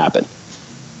was going to happen.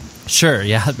 Sure.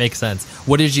 Yeah, it makes sense.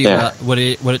 What did you,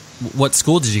 what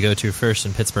school did you go to first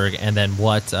in Pittsburgh? And then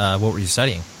what were you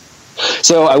studying?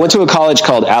 So I went to a college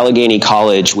called Allegheny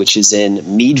College, which is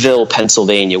in Meadville,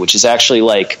 Pennsylvania, which is actually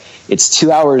it's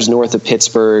 2 hours north of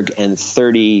Pittsburgh and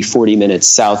 40 minutes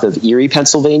south of Erie,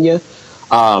 Pennsylvania.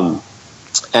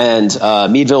 And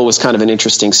Meadville was kind of an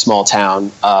interesting small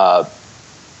town,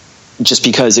 just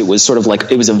because it was sort of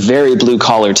like, it was a very blue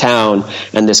collar town.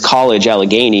 And this college,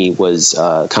 Allegheny, was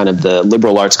kind of the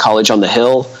liberal arts college on the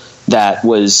hill that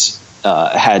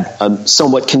had a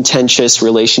somewhat contentious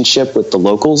relationship with the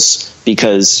locals,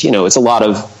 because, it's a lot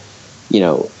of,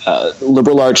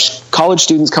 liberal arts college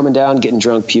students coming down, getting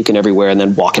drunk, puking everywhere, and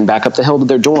then walking back up the hill to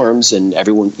their dorms, and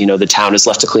everyone, the town is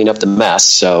left to clean up the mess.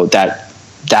 So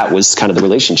that was kind of the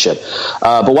relationship.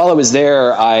 But while I was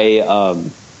there, I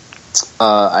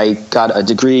got a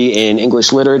degree in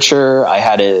English literature. I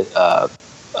had a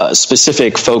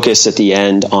specific focus at the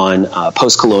end on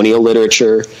post-colonial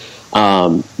literature,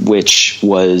 which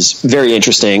was very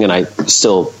interesting. And I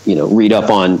still, read up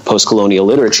on post-colonial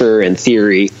literature and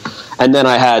theory. And then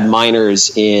I had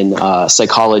minors in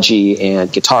psychology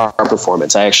and guitar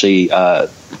performance. I actually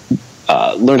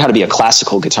learned how to be a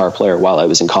classical guitar player while I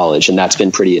was in college, and that's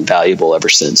been pretty invaluable ever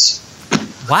since.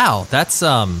 Wow, that's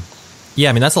yeah,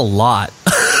 I mean that's a lot.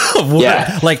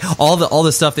 Yeah, like all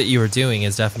the stuff that you were doing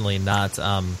is definitely not.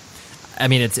 I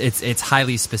mean, it's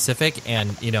highly specific,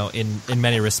 and you know, in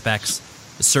many respects,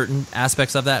 certain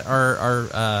aspects of that are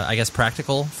I guess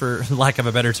practical, for lack of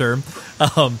a better term.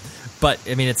 But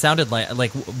I mean, it sounded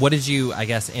like what did you, I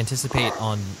guess, anticipate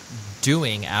on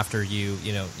doing after you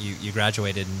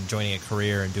graduated and joining a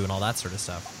career and doing all that sort of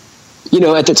stuff? You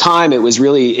know, at the time, it was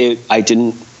really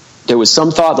there was some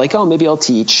thought like, oh, maybe I'll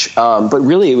teach. But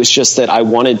really, it was just that I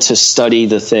wanted to study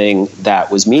the thing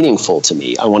that was meaningful to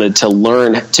me. I wanted to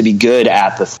learn to be good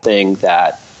at the thing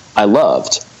that I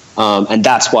loved. And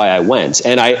that's why I went.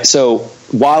 And so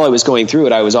while I was going through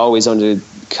it, I was always under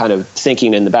kind of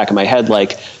thinking in the back of my head,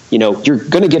 like, you know, you're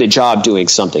going to get a job doing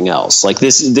something else. Like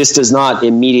this does not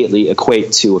immediately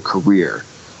equate to a career.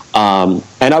 And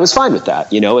I was fine with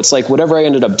that. You know, it's like whatever I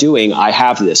ended up doing, I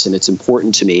have this and it's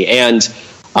important to me. And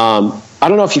I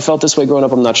don't know if you felt this way growing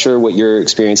up. I'm not sure what your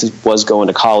experience was going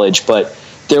to college, but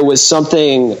there was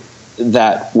something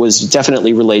that was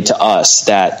definitely relayed to us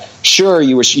that sure,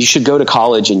 you should go to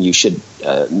college and you should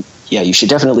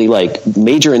definitely like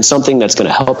major in something that's going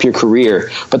to help your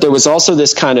career. But there was also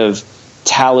this kind of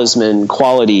talisman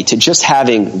quality to just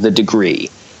having the degree.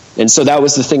 And so that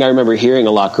was the thing I remember hearing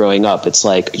a lot growing up. It's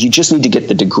like, you just need to get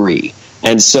the degree.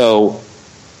 And so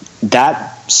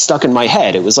that stuck in my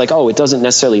head. It was like, oh, it doesn't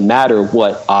necessarily matter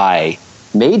what I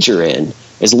major in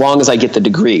as long as I get the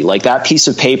degree. Like that piece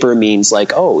of paper means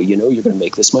like, oh, you know, you're going to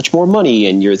make this much more money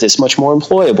and you're this much more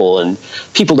employable. And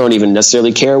people don't even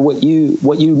necessarily care what you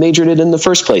majored in the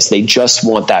first place. They just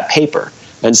want that paper.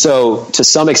 And so to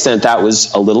some extent, that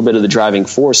was a little bit of the driving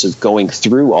force of going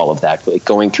through all of that, like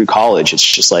going through college. It's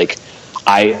just like,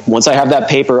 once I have that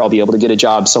paper, I'll be able to get a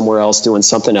job somewhere else doing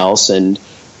something else. And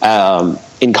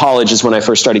in college is when I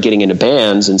first started getting into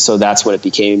bands. And so that's when it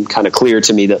became kind of clear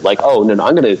to me that like, oh, no,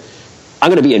 I'm going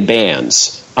to be in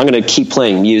bands. I'm going to keep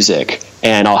playing music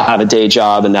and I'll have a day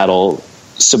job and that'll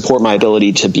support my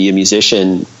ability to be a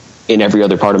musician in every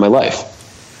other part of my life.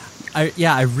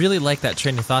 I really like that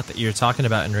train of thought that you're talking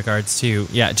about in regards to,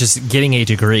 just getting a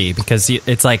degree, because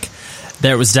it's like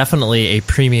there was definitely a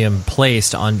premium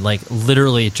placed on like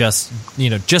literally just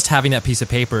having that piece of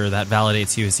paper that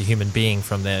validates you as a human being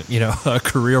from the, a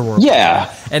career world.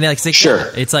 Yeah. And like, sure.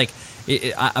 Yeah, it's like,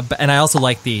 and I also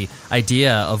like the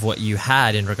idea of what you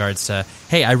had in regards to,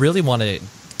 hey, I really want to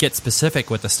get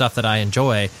specific with the stuff that I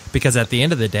enjoy, because at the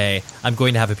end of the day, I'm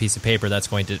going to have a piece of paper that's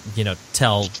going to,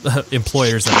 tell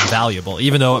employers that I'm valuable,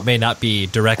 even though it may not be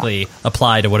directly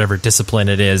applied to whatever discipline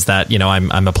it is that,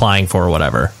 I'm applying for or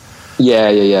whatever.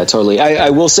 Yeah, totally.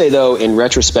 I will say though, in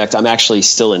retrospect, I'm actually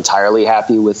still entirely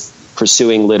happy with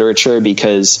pursuing literature,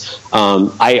 because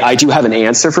I do have an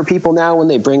answer for people now when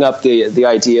they bring up the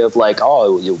idea of like,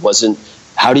 oh, it wasn't,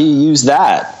 how do you use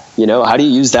that? How do you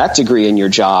use that degree in your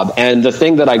job? And the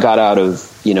thing that I got out of,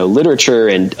 literature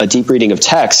and a deep reading of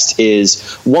text is,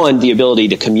 one, the ability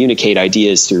to communicate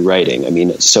ideas through writing. I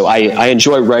mean, so I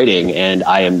enjoy writing and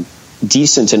I am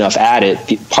decent enough at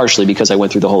it, partially because I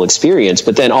went through the whole experience,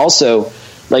 but then also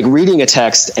like reading a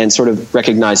text and sort of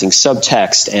recognizing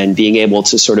subtext and being able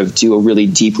to sort of do a really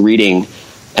deep reading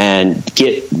and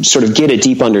get a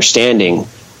deep understanding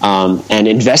and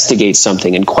investigate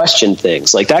something and question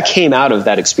things. Like that came out of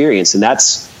that experience, and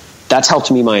that's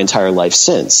helped me my entire life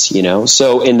since,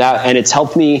 So in that, and it's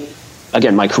helped me,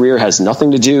 again, my career has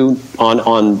nothing to do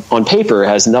on paper,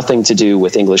 has nothing to do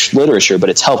with English literature, but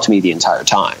it's helped me the entire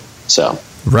time. So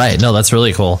right, no, that's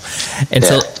really cool. And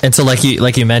so like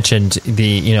you mentioned,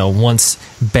 the once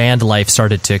band life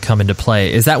started to come into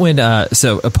play, is that when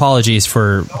so apologies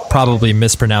for probably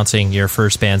mispronouncing your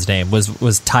first band's name, was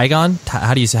Tygon?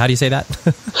 How do you say that?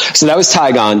 So that was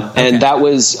Tygon, okay. And that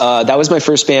was my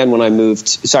first band when I moved.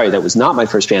 Sorry, that was not my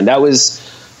first band. That was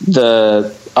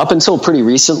up until pretty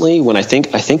recently, when I think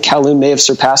Kowloon may have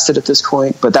surpassed it at this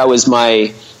point, but that was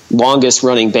my longest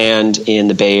running band in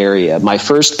the Bay Area. My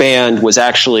first band was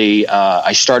actually,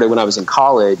 I started when I was in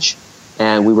college,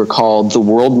 and we were called The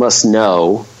World Must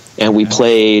Know, and we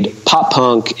played pop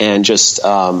punk and just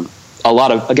a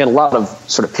lot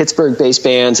of sort of Pittsburgh-based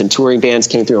bands and touring bands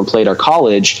came through and played our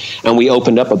college, and we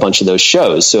opened up a bunch of those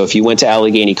shows. So if you went to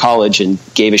Allegheny College and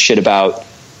gave a shit about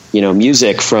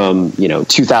music from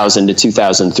 2000 to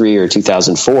 2003 or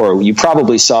 2004, you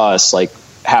probably saw us like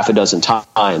half a dozen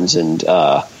times, and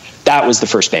that was the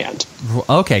first band.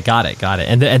 Okay, got it.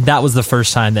 And that was the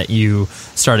first time that you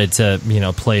started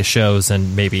to, play shows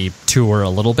and maybe tour a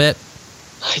little bit?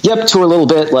 Yep, tour a little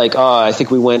bit. Like, I think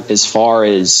we went as far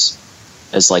as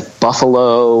like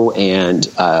Buffalo, and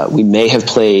we may have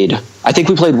played. I think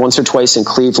we played once or twice in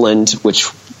Cleveland, which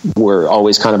were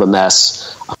always kind of a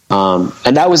mess.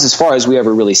 And that was as far as we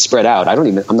ever really spread out.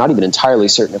 I'm not even entirely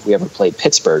certain if we ever played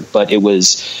Pittsburgh, but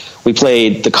we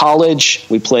played the college,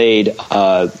 we played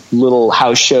little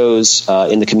house shows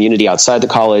in the community outside the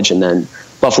college, and then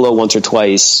Buffalo once or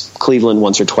twice, Cleveland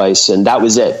once or twice, and that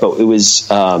was it. But it was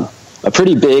a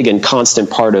pretty big and constant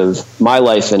part of my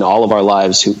life and all of our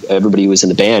lives. Everybody who was in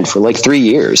the band for like 3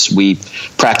 years. We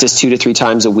practiced 2 to 3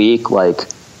 times a week, like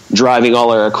driving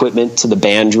all our equipment to the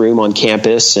band room on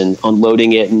campus and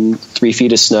unloading it in 3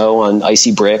 feet of snow on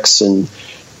icy bricks,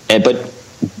 but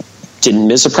didn't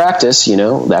miss a practice,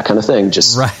 that kind of thing.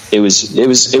 Just right. It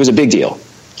was a big deal.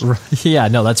 Yeah,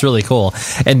 no, that's really cool.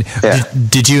 And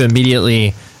did you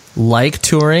immediately like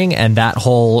touring and that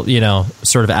whole,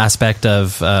 sort of aspect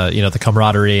of, the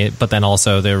camaraderie, but then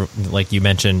also there, like you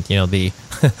mentioned, the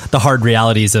the hard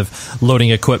realities of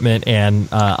loading equipment and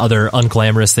other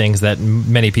unglamorous things that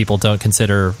many people don't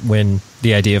consider when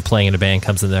the idea of playing in a band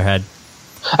comes in their head?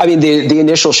 I mean, the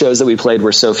initial shows that we played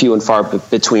were so few and far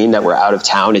between that we're out of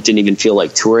town. It didn't even feel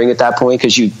like touring at that point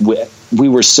because we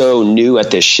were so new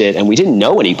at this shit and we didn't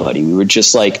know anybody. We were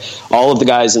just like, all of the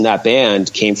guys in that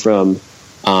band came from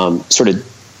sort of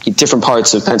different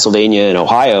parts of Pennsylvania and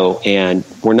Ohio, and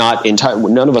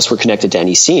none of us were connected to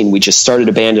any scene. We just started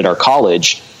a band at our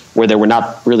college where there were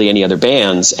not really any other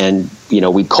bands, and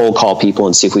we'd cold call people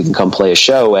and see if we can come play a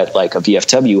show at like a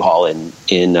VFW hall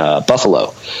in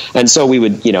Buffalo. And so we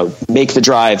would make the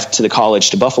drive to the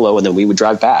college to Buffalo, and then we would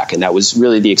drive back, and that was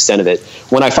really the extent of it.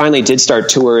 When I finally did start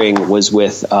touring was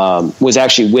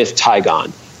actually with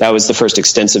Tygon. That was the first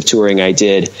extensive touring I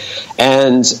did,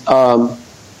 and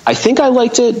I think I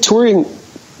liked it.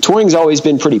 Touring's always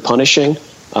been pretty punishing,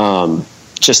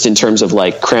 just in terms of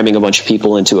like cramming a bunch of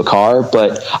people into a car.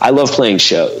 But I love playing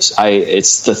shows.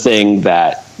 It's the thing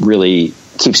that really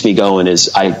keeps me going.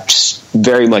 Is I just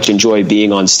very much enjoy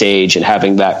being on stage and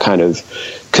having that kind of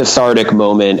cathartic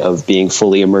moment of being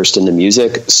fully immersed in the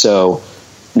music. So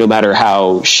no matter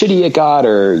how shitty it got,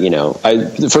 or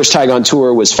the first Tygon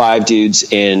tour was 5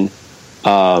 dudes in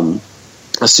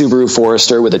a Subaru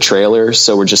Forester with a trailer,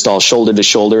 so we're just all shoulder to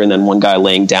shoulder, and then one guy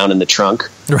laying down in the trunk.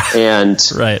 Right.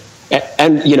 And right.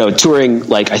 And touring,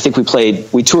 like I think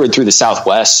we toured through the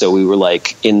Southwest, so we were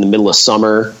like in the middle of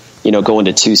summer, going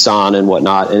to Tucson and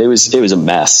whatnot, and it was a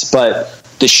mess. But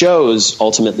the shows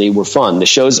ultimately were fun. The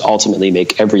shows ultimately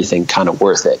make everything kind of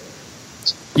worth it.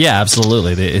 Yeah,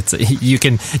 absolutely. It's you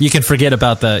can forget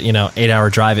about the 8-hour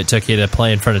drive it took you to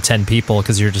play in front of 10 people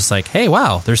because you're just like, hey,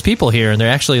 wow, there's people here and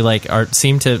they're actually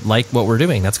seem to like what we're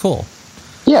doing. That's cool.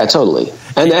 Yeah, totally.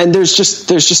 And there's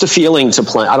just a feeling to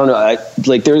play. I don't know,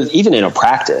 like there's even in a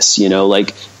practice,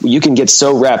 like you can get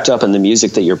so wrapped up in the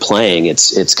music that you're playing.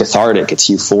 It's cathartic, it's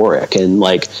euphoric, and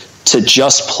like to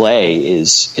just play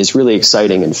is really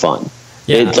exciting and fun.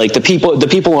 Yeah. Like the people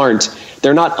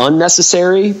they're not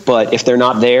unnecessary, but if they're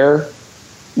not there,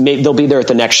 maybe they'll be there at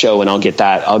the next show, and I'll get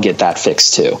that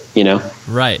fixed too.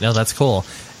 Right. No, that's cool.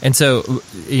 And so,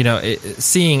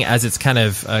 seeing as it's kind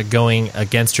of going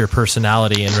against your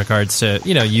personality in regards to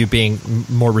you being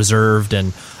more reserved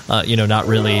and not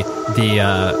really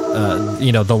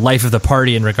the life of the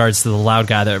party in regards to the loud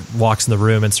guy that walks in the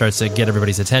room and starts to get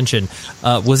everybody's attention.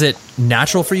 Was it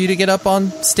natural for you to get up on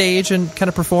stage and kind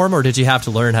of perform, or did you have to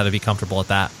learn how to be comfortable at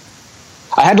that?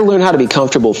 I had to learn how to be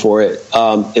comfortable for it.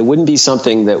 It wouldn't be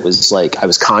something that was like I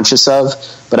was conscious of,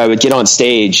 but I would get on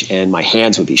stage and my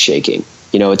hands would be shaking.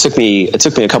 It took me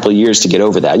a couple of years to get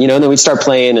over that. And then we'd start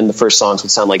playing, and the first songs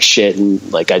would sound like shit, and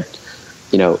like I'd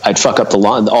fuck up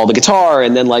all the guitar,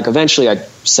 and then like eventually I'd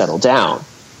settle down.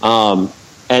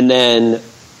 And then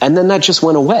that just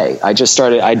went away.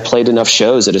 I'd played enough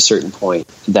shows at a certain point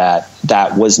that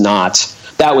was not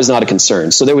a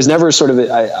concern. So there was never sort of,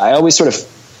 I always sort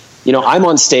of, I'm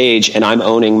on stage and I'm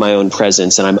owning my own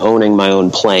presence and I'm owning my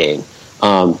own playing.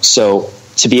 So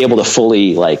to be able to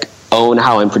fully like own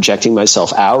how I'm projecting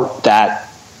myself out,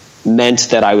 that meant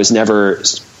that I was never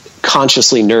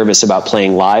consciously nervous about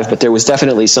playing live, but there was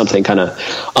definitely something kind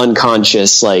of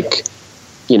unconscious, like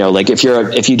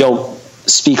if you don't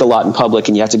speak a lot in public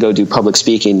and you have to go do public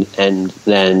speaking, and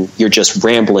then you're just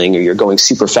rambling or you're going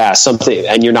super fast,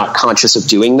 and you're not conscious of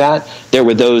doing that, there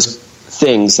were those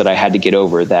things that I had to get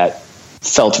over that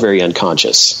felt very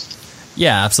unconscious.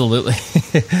 Yeah, absolutely.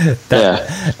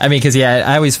 Yeah. I mean, because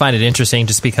I always find it interesting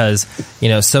just because,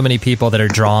 so many people that are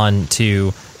drawn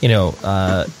to,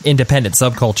 independent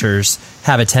subcultures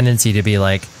have a tendency to be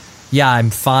like, yeah, I'm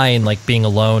fine, like being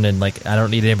alone and like I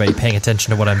don't need anybody paying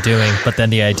attention to what I'm doing. But then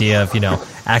the idea of,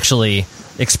 actually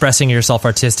expressing yourself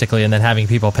artistically and then having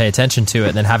people pay attention to it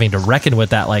and then having to reckon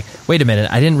with that, like, wait a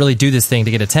minute, I didn't really do this thing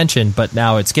to get attention, but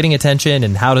now it's getting attention,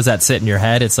 and how does that sit in your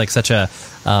head? It's like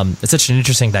it's such an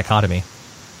interesting dichotomy.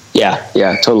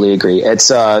 Yeah, totally agree. It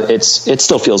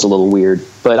still feels a little weird,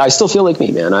 but I still feel like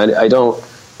me, man.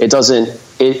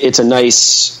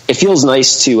 It feels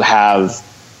nice to have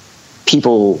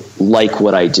people like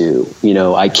what I do. You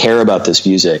know, I care about this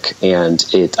music, and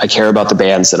I care about the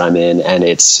bands that I'm in, and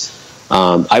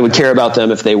I would care about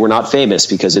them if they were not famous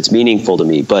because it's meaningful to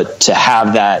me. But to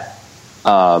have that,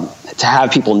 to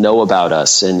have people know about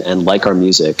us and like our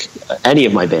music, any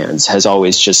of my bands, has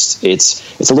always just,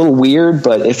 it's a little weird,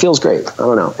 but it feels great. I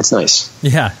don't know. It's nice.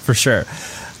 Yeah, for sure.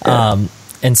 Yeah.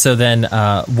 And so then,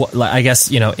 I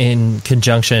guess, in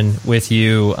conjunction with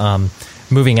you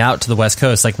moving out to the West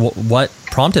Coast, like what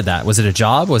prompted that? Was it a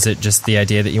job? Was it just the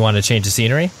idea that you wanted to change the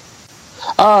scenery?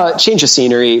 Change of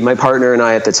scenery. My partner and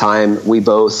I at the time, we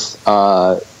both,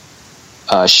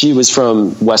 she was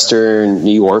from Western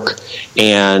New York.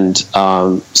 And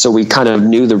so we kind of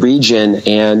knew the region,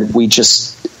 and we're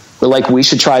like, we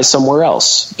should try somewhere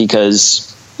else because,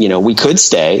 we could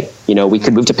stay, we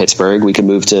could move to Pittsburgh, we could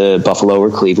move to Buffalo or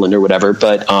Cleveland or whatever,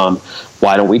 but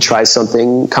why don't we try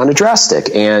something kind of drastic?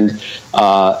 And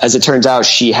as it turns out,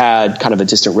 she had kind of a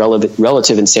distant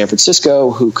relative in San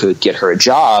Francisco who could get her a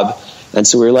job. And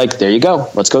so we were like, there you go,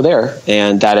 let's go there.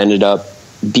 And that ended up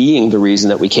being the reason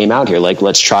that we came out here. Like,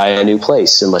 let's try a new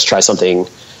place and let's try something,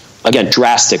 again,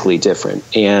 drastically different.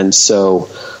 And so,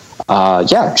 I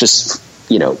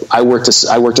worked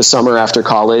a summer after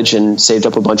college and saved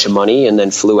up a bunch of money, and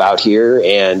then flew out here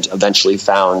and eventually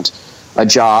found a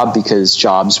job, because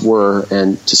jobs were,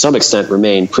 and to some extent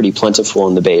remain, pretty plentiful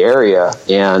in the Bay Area,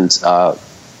 and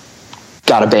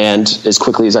got a band as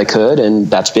quickly as I could. And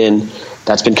that's been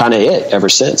kind of it ever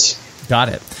since. Got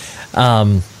it.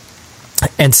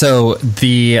 And so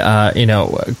the,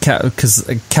 because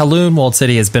Kowloon Walled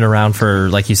City has been around for,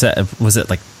 like you said, was it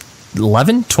like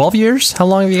 11, 12 years? How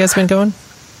long have you guys been going?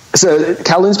 So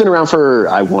Kowloon's been around for,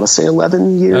 I want to say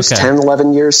 11 years, okay. 10,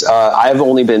 11 years. I've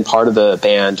only been part of the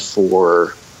band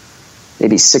for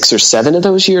maybe 6 or 7 of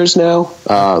those years now.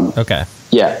 Okay.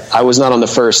 Yeah, I was not on the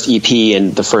first EP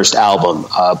and the first album,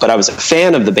 but I was a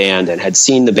fan of the band and had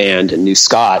seen the band and knew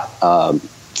Scott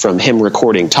from him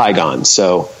recording Tygon.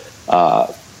 So,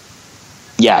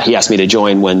 he asked me to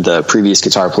join when the previous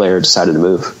guitar player decided to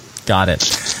move. Got it.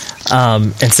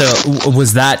 And so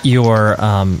was that your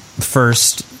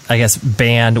first, I guess,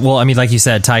 band? Well, I mean, like you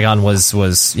said, Tygon was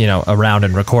around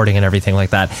and recording and everything like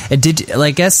that. And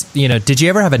did you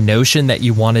ever have a notion that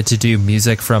you wanted to do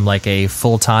music from like a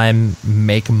full-time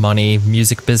make money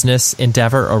music business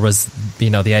endeavor, or was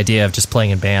the idea of just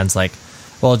playing in bands like,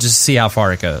 well, just see how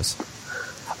far it goes?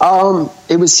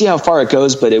 It was see how far it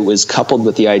goes, but it was coupled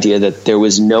with the idea that there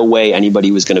was no way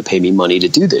anybody was going to pay me money to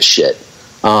do this shit.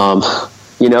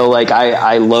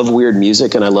 I love weird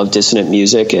music and I love dissonant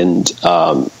music, and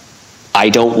I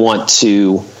don't want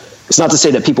to, it's not to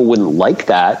say that people wouldn't like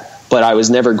that, but I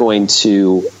was never going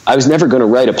to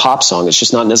write a pop song. It's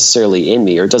just not necessarily in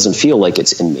me, or it doesn't feel like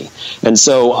it's in me. And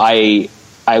so I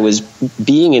was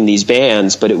being in these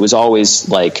bands, but it was always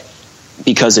like,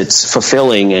 because it's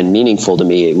fulfilling and meaningful to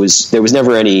me, there was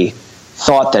never any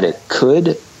thought that it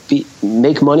could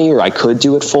make money, or I could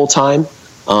do it full time.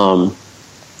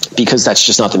 Because that's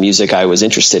just not the music I was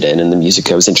interested in, and the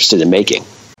music I was interested in making.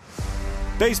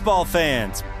 Baseball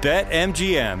fans,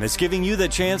 BetMGM is giving you the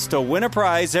chance to win a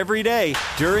prize every day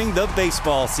during the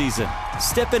baseball season.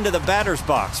 Step into the batter's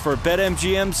box for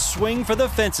BetMGM's Swing for the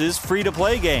Fences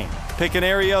free-to-play game. Pick an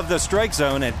area of the strike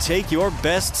zone and take your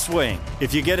best swing.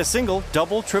 If you get a single,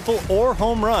 double, triple, or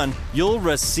home run, you'll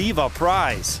receive a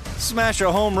prize. Smash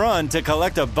a home run to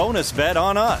collect a bonus bet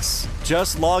on us.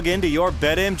 Just log into your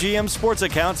BetMGM sports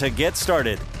account to get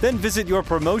started. Then visit your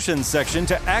promotions section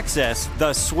to access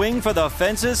the Swing for the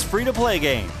Fences free-to-play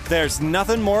game. There's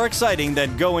nothing more exciting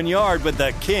than going yard with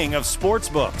the king of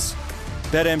sportsbooks.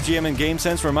 BetMGM and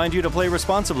GameSense remind you to play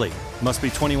responsibly. Must be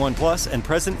 21 plus and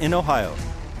present in Ohio.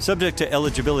 Subject to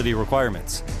eligibility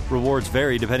requirements. Rewards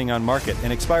vary depending on market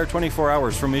and expire 24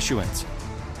 hours from issuance.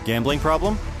 Gambling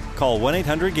problem? Call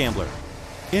 1-800-GAMBLER.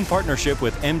 In partnership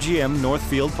with MGM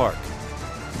Northfield Park.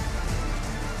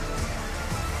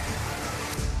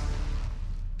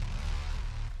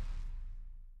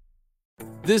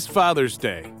 This Father's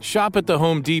Day, shop at the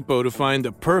Home Depot to find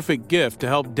the perfect gift to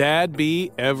help Dad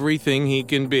be everything he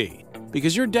can be.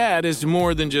 Because your dad is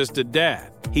more than just a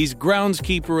dad. He's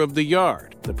groundskeeper of the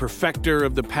yard, the perfecter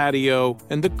of the patio,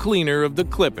 and the cleaner of the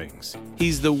clippings.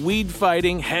 He's the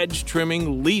weed-fighting,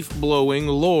 hedge-trimming, leaf-blowing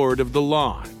lord of the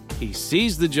lawn. He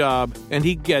sees the job and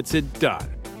he gets it done.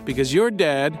 Because your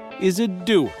dad is a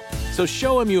doer. So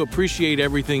show him you appreciate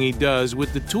everything he does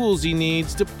with the tools he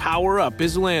needs to power up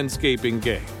his landscaping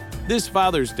game. This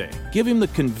Father's Day, give him the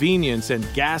convenience and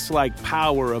gas-like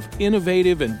power of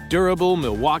innovative and durable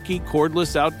Milwaukee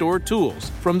cordless outdoor tools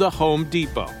from the Home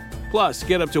Depot. Plus,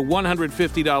 get up to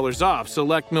 $150 off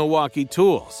select Milwaukee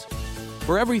tools.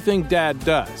 For everything Dad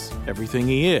does, everything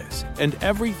he is, and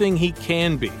everything he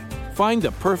can be, find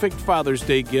the perfect Father's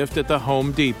Day gift at the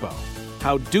Home Depot.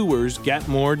 How doers get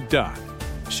more done.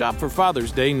 Shop for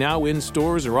Father's Day now in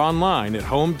stores or online at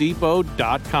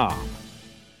homedepot.com.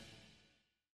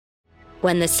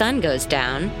 When the sun goes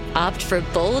down, opt for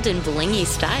bold and blingy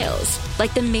styles,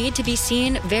 like the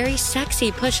made-to-be-seen, very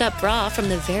sexy push-up bra from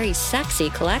the Very Sexy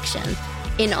collection,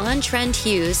 in on-trend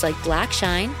hues like black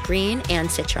shine, green, and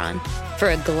citron. For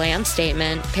a glam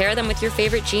statement, pair them with your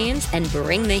favorite jeans and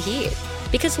bring the heat.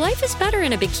 Because life is better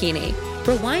in a bikini.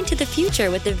 Rewind to the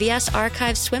future with the VS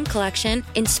Archive swim collection,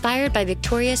 inspired by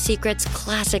Victoria's Secret's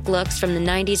classic looks from the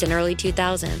 90s and early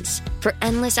 2000s. For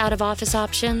endless out-of-office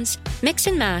options, mix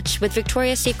and match with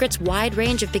Victoria's Secret's wide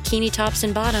range of bikini tops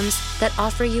and bottoms that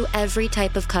offer you every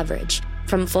type of coverage,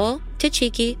 from full to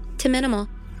cheeky to minimal.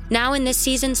 Now in this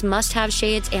season's must-have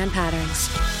shades and patterns.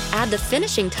 Add the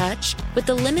finishing touch with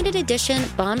the limited edition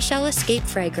Bombshell Escape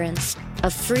fragrance, a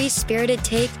free-spirited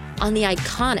take on the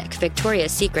iconic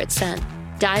Victoria's Secret scent.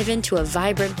 Dive into a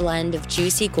vibrant blend of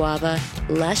juicy guava,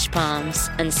 lush palms,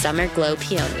 and summer glow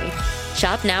peony.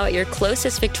 Shop now at your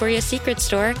closest Victoria's Secret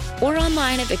store or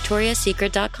online at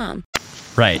victoriassecret.com.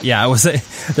 Right. Yeah.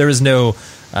 There was no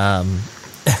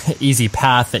easy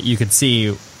path that you could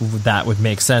see that would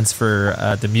make sense for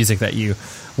the music that you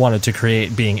wanted to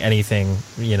create being anything,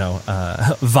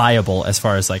 viable as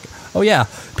far as like, oh yeah,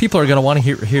 people are going to want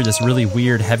to hear this really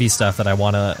weird, heavy stuff that I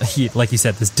want to, like you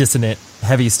said, this dissonant,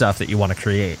 heavy stuff that you want to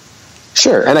create.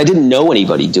 Sure. And I didn't know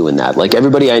anybody doing that. Like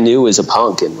everybody I knew was a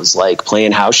punk and was like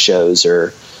playing house shows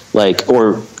or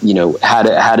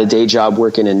had a day job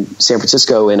working in San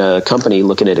Francisco in a company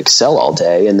looking at Excel all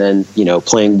day and then,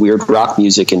 playing weird rock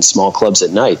music in small clubs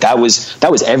at night. That was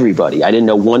everybody. I didn't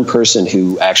know one person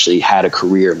who actually had a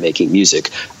career making music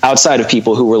outside of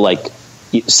people who were like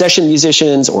session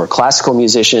musicians or classical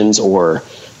musicians or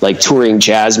like touring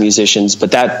jazz musicians.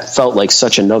 But that felt like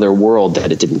such another world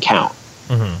that it didn't count.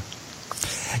 Mm-hmm.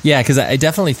 Yeah, because I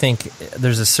definitely think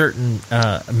there's a certain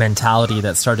mentality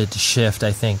that started to shift.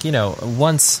 I think,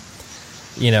 once,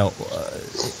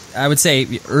 I would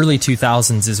say early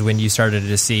 2000s is when you started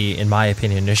to see, in my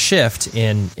opinion, a shift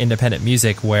in independent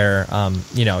music where,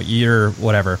 you're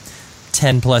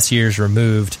 10 plus years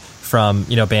removed from,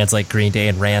 bands like Green Day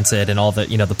and Rancid and all the,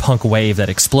 the punk wave that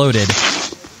exploded.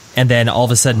 And then all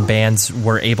of a sudden bands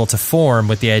were able to form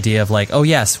with the idea of like, oh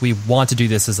yes, we want to do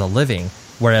this as a living.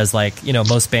 Whereas like,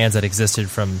 most bands that existed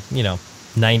from,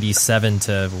 97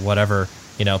 to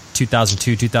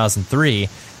 2002, 2003,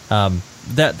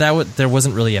 there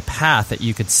wasn't really a path that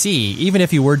you could see, even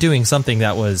if you were doing something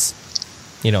that was,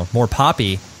 more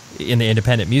poppy in the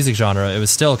independent music genre. It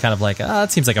was still kind of like,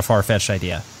 it seems like a far-fetched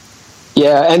idea.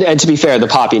 Yeah, and to be fair, the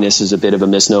poppiness is a bit of a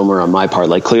misnomer on my part.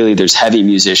 Like, clearly there's heavy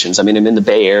musicians. I mean, I'm in the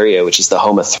Bay Area, which is the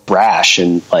home of thrash,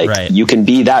 and You can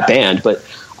be that band. But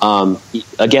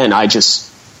again,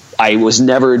 I was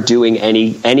never doing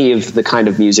any of the kind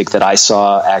of music that I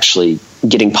saw actually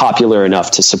getting popular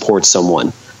enough to support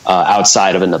someone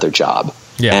outside of another job.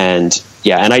 Yeah. And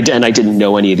I didn't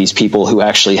know any of these people who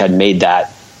actually had made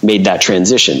that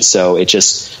transition. So it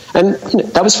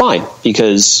that was fine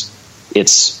because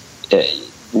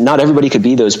not everybody could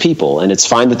be those people, and it's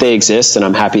fine that they exist, and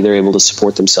I'm happy they're able to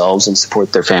support themselves and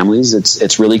support their families.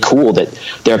 It's really cool that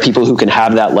there are people who can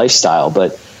have that lifestyle,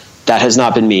 but that has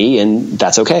not been me, and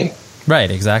that's okay. Right,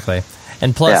 exactly.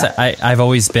 And plus, I've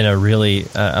always been a really,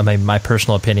 my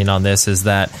personal opinion on this is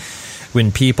that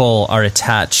when people are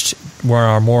attached,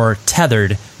 are more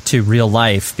tethered to real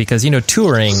life, because,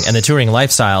 touring and the touring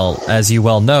lifestyle, as you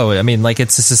well know, I mean, like,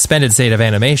 it's a suspended state of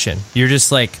animation. You're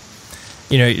just like,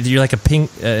 you're like a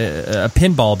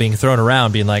pinball being thrown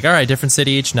around, being like, all right, different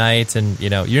city each night. And,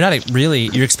 you're not really,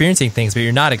 you're experiencing things, but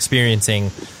you're not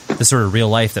experiencing the sort of real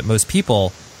life that most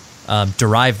people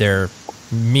derive their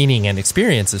meaning and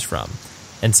experiences from.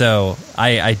 And so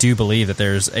I do believe that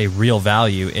there's a real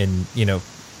value in,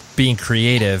 being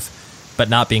creative, but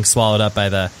not being swallowed up by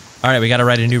the, all right, we got to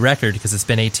write a new record because it's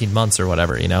been 18 months or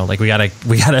whatever, like we got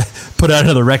to put out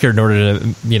another record in order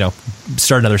to,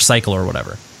 start another cycle or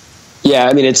whatever. Yeah,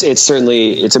 I mean, it's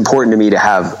certainly important to me to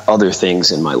have other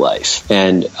things in my life,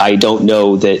 and I don't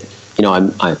know that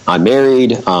I'm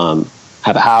married,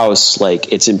 have a house.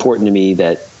 Like, it's important to me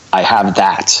that I have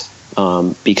that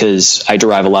because I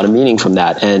derive a lot of meaning from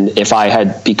that. And if I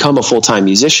had become a full-time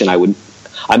musician,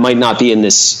 I might not be in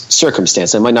this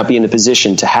circumstance. I might not be in the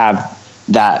position to have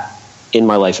that in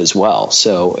my life as well.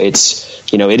 So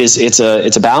it's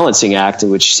a balancing act,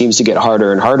 which seems to get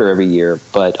harder and harder every year,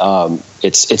 but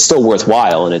it's still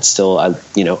worthwhile, and it's still,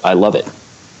 I love it.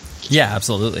 Yeah,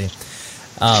 absolutely.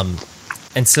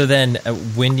 And so then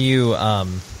when you,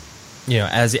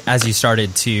 as you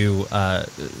started to,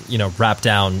 wrap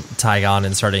down Taigon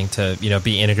and starting to,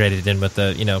 be integrated in with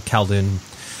the, Kowloon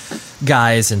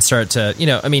guys and start to,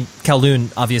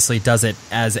 Kowloon obviously does it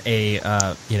as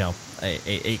a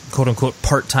quote unquote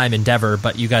part-time endeavor,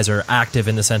 but you guys are active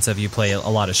in the sense of you play a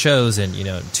lot of shows and,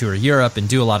 tour Europe and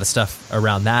do a lot of stuff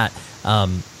around that.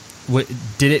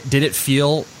 Did it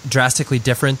feel drastically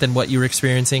different than what you were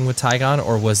experiencing with Taigon,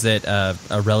 or was it a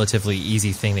relatively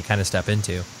easy thing to kind of step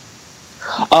into?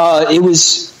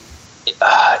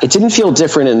 It didn't feel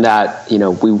different in that,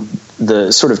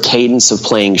 the sort of cadence of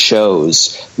playing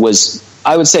shows was,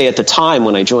 I would say at the time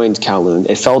when I joined Kowloon,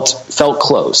 it felt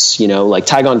close, like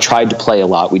Taigon tried to play a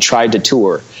lot. We tried to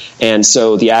tour. And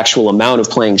so the actual amount of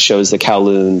playing shows that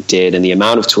Kowloon did and the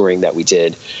amount of touring that we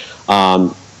did,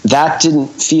 that didn't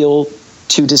feel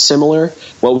too dissimilar.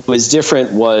 What was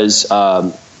different was,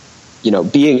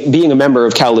 being a member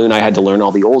of Kowloon, I had to learn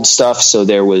all the old stuff. So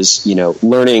there was,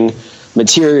 learning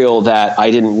material that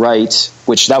I didn't write,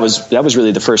 which that was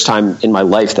really the first time in my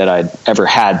life that I'd ever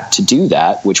had to do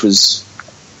that, which was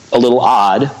a little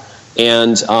odd.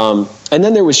 And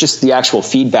then there was just the actual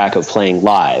feedback of playing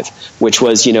live, which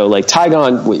was, like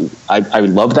Taigon, I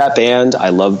love that band. I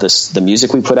love the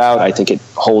music we put out. I think it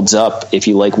holds up if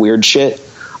you like weird shit.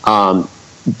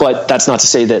 But that's not to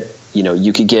say that,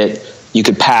 you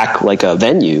could pack like a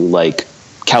venue like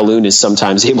Kowloon is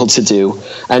sometimes able to do.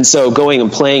 And so going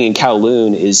and playing in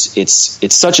Kowloon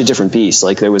it's such a different beast.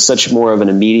 Like there was such more of an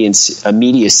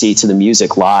immediacy to the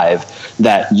music live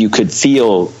that you could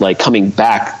feel like coming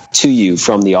back to you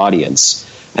from the audience.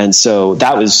 And so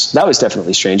that was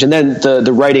definitely strange. And then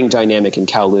the writing dynamic in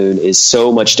Kowloon is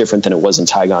so much different than it was in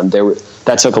Taigon.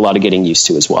 That took a lot of getting used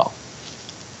to as well.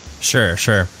 Sure.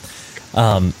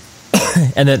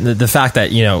 And then the fact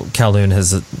that, Kowloon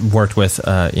has worked with,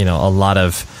 a lot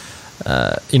of,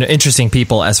 interesting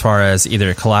people as far as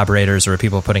either collaborators or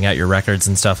people putting out your records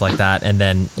and stuff like that. And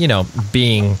then,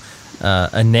 being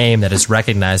a name that is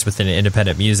recognized within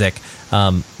independent music.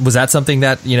 Was that something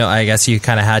that, I guess you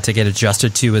kind of had to get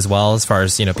adjusted to as well, as far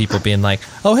as, people being like,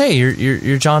 oh, hey,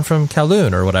 you're John from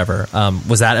Kowloon or whatever.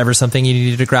 Was that ever something you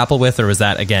needed to grapple with, or was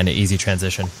that, again, an easy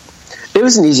transition? It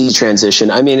was an easy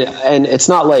transition. I mean, and it's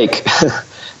not like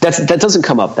that doesn't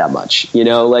come up that much,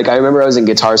 like I remember I was in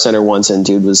Guitar Center once and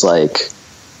dude was like,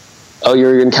 oh,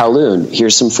 you're in Kowloon,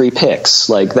 here's some free picks.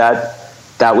 Like that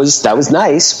was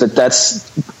nice, but that's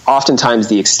oftentimes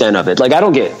the extent of it. Like I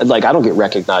don't get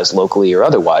recognized locally or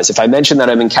otherwise. If I mention that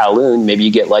I'm in Kowloon, maybe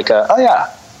you get like oh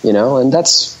yeah, and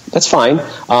that's fine.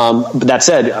 But that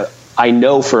said, I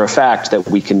know for a fact that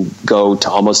we can go to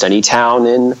almost any town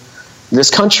in this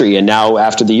country, and now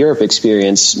after the Europe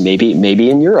experience, maybe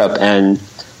in Europe, and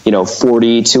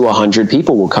 40 to 100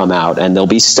 people will come out and they'll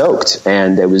be stoked.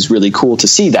 And it was really cool to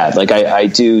see that. Like I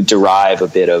do derive a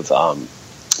bit of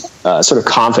sort of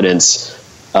confidence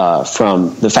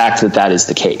from the fact that is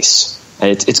the case,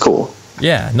 and it's cool.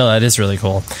 Yeah, no, that is really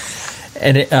cool.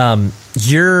 And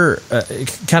you're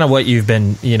kind of what you've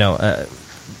been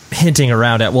hinting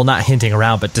around at, well, not hinting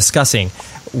around, but discussing,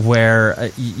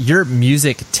 where your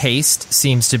music taste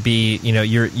seems to be,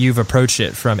 you've approached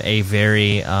it from a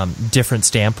very different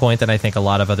standpoint than I think a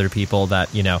lot of other people that,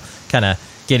 kind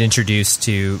of get introduced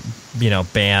to,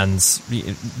 bands.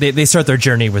 They start their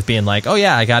journey with being like, oh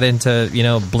yeah, I got into,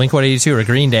 Blink-182 or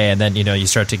Green Day. And then, you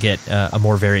start to get a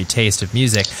more varied taste of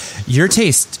music. Your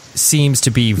taste seems to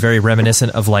be very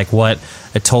reminiscent of like what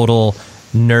a total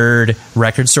nerd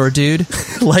record store dude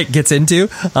like gets into,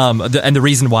 and the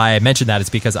reason why I mentioned that is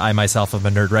because I myself am a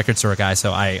nerd record store guy,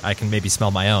 so I can maybe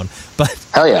smell my own. But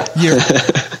hell yeah,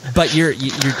 but your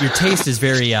taste is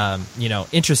very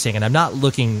interesting, and I'm not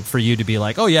looking for you to be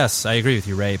like, oh yes, I agree with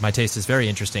you, Ray, my taste is very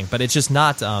interesting, but it's just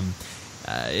not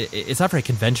it's not very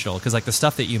conventional, because like the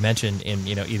stuff that you mentioned in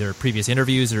either previous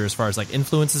interviews or as far as like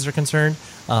influences are concerned,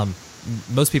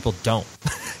 most people don't.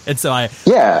 And so I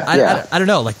don't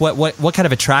know, like what kind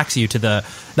of attracts you to the,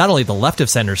 not only the left of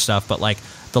center stuff, but like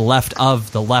the left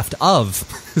of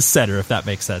center, if that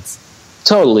makes sense.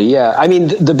 Totally. Yeah. I mean,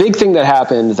 the big thing that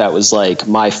happened that was like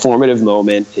my formative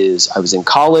moment is I was in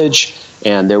college,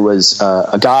 and there was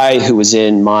a guy who was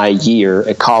in my year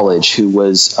at college who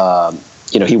was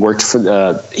he worked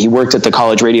at the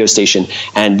college radio station,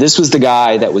 and this was the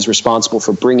guy that was responsible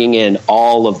for bringing in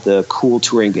all of the cool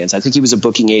touring bands. I think he was a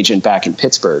booking agent back in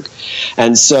Pittsburgh.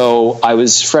 And so I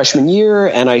was freshman year,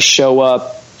 and I show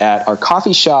up at our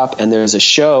coffee shop, and there's a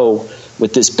show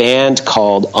with this band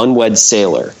called Unwed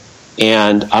Sailor.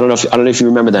 And I don't know if you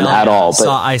remember them at all,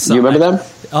 but you remember them?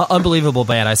 Unbelievable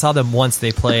band. I saw them once.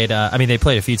 They played. They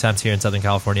played a few times here in Southern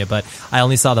California, but I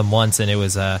only saw them once, and it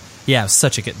was they're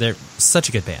such a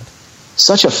good band.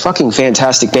 Such a fucking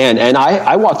fantastic band. And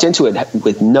I walked into it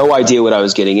with no idea what I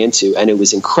was getting into, and it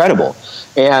was incredible.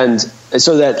 And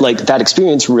so that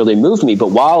experience really moved me.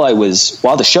 But while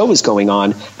the show was going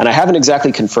on, and I haven't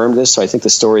exactly confirmed this, so I think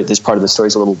this part of the story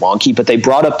is a little wonky, but they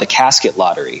brought up the Casket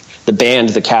Lottery, the band,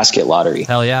 the Casket Lottery.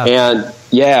 Hell yeah. And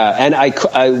yeah. And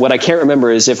I what I can't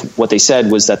remember is if what they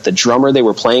said was that the drummer they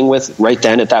were playing with right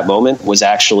then at that moment was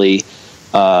actually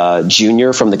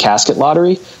Junior from the Casket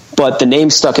Lottery. But the name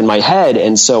stuck in my head,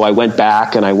 and so I went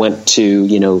back and I went to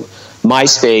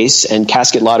MySpace, and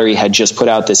Casket Lottery had just put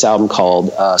out this album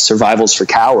called Survival's for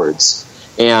Cowards,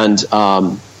 and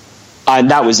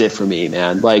that was it for me,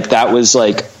 man. Like, that was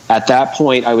like, at that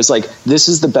point I was like, this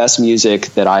is the best music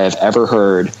that I have ever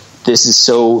heard. This is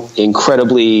so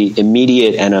incredibly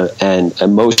immediate and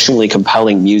emotionally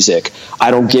compelling music.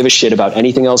 I don't give a shit about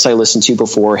anything else I listened to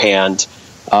beforehand,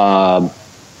 and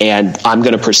I'm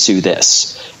going to pursue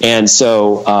this. And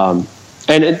so,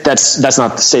 that's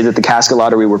not to say that the Casket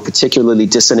Lottery were particularly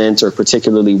dissonant or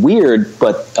particularly weird,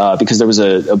 but because there was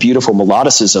a beautiful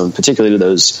melodicism, particularly to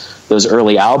those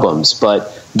early albums.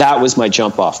 But that was my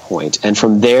jump off point. And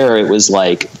from there, it was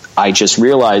like, I just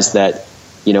realized that,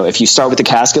 if you start with the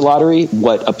Casket Lottery,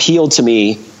 what appealed to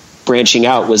me branching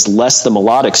out was less the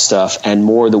melodic stuff and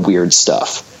more the weird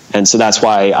stuff. And so that's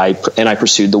why I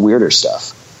pursued the weirder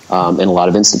stuff. In a lot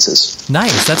of instances.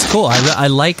 Nice. That's cool. I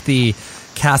like the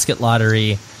Casket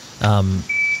Lottery, kind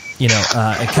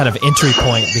of entry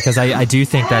point, because I do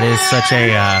think that is such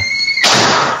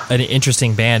an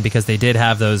interesting band, because they did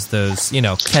have those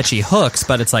catchy hooks,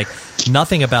 but it's like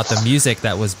nothing about the music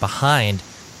that was behind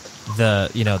the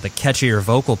catchier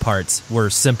vocal parts were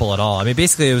simple at all. I mean,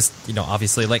 basically it was,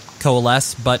 obviously like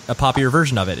Coalesce, but a poppier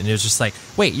version of it. And it was just like,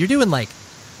 wait, you're doing like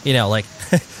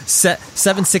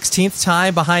 7/16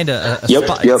 time behind a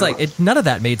spot. It's like none of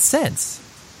that made sense.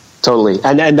 Totally,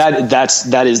 and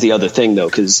that is the other thing though,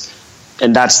 talk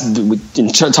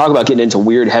about getting into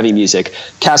weird heavy music.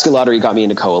 Casket Lottery got me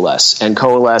into Coalesce, and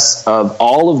Coalesce, of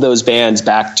all of those bands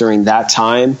back during that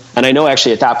time, and I know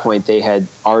actually at that point they had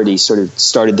already sort of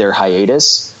started their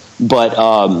hiatus, but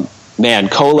man,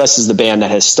 Coalesce is the band that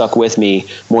has stuck with me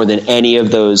more than any of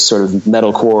those sort of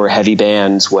metalcore heavy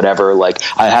bands, whatever. Like,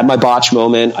 I had my botch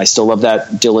moment. I still love that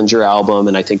Dillinger album,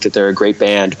 and I think that they're a great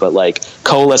band, but like,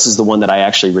 Coalesce is the one that I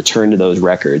actually return to those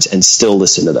records and still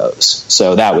listen to those.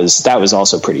 So that was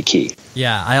also pretty key.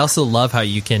 Yeah. I also love how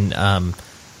you can,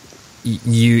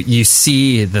 you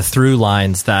see the through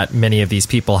lines that many of these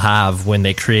people have when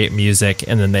they create music,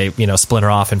 and then they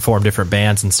splinter off and form different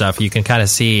bands and stuff. You can kind of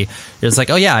see, it's like,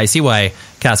 oh yeah, I see why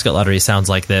Casket Lottery sounds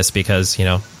like this, because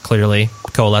clearly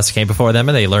Coalesce came before them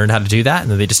and they learned how to do that, and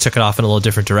then they just took it off in a little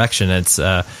different direction. It's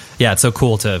it's so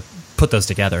cool to put those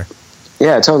together.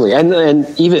 Yeah, totally.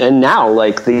 And now,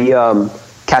 like, the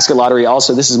Casket Lottery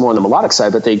also, this is more on the melodic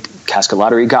side, but Casket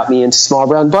Lottery got me into Small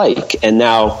Brown Bike, and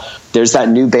now there's that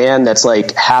new band that's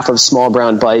like half of Small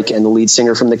Brown Bike and the lead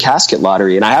singer from the Casket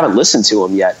Lottery. And I haven't listened to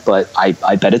them yet, but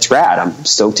I bet it's rad. I'm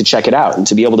stoked to check it out, and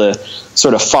to be able to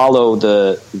sort of follow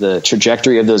the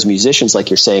trajectory of those musicians, like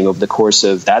you're saying, over the course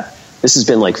of that. This has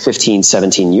been like 15,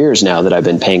 17 years now that I've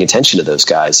been paying attention to those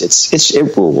guys.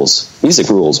 It rules. Music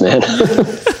rules, man.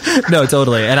 No,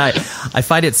 totally. And I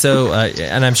find it so,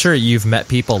 and I'm sure you've met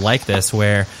people like this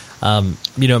where,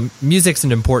 music's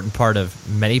an important part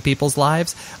of many people's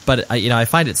lives, but I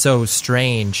find it so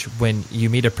strange when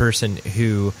you meet a person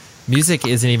who music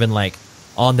isn't even like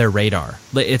on their radar.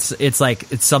 It's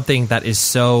like, it's something that is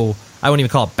so, I wouldn't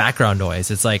even call it background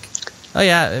noise. It's like, oh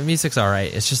yeah, music's all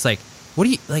right. It's just like, what do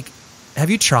you like? Have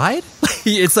you tried?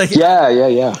 It's like, yeah.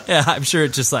 Yeah, I'm sure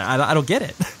it's just like, I don't get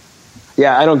it.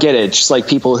 Yeah, I don't get it. It's just like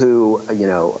people who,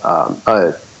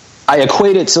 I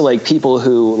equate it to like people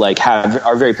who like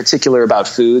are very particular about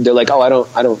food. They're like, oh,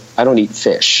 I don't eat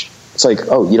fish. It's like,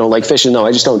 oh, you don't like fish? No,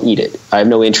 I just don't eat it. I have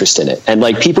no interest in it. And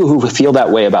like people who feel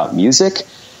that way about music,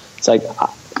 it's like,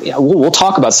 yeah, we'll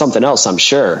talk about something else, I'm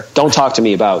sure. Don't talk to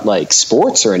me about like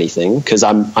sports or anything, because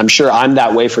I'm sure I'm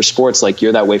that way for sports, like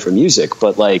you're that way for music.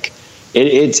 But like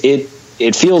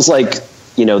it feels like,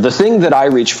 the thing that I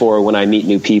reach for when I meet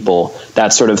new people,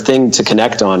 that sort of thing to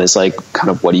connect on, is like kind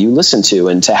of, what do you listen to?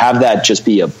 And to have that just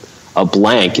be a a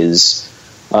blank is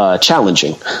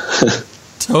challenging.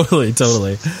 Totally.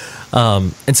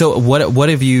 And so what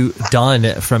have you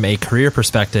done from a career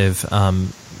perspective,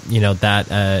 that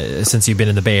since you've been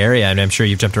in the Bay Area? And I'm sure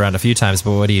you've jumped around a few times,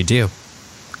 but what do you do?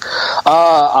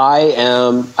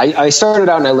 I started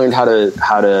out and I learned how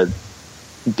to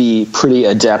be pretty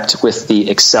adept with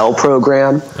the Excel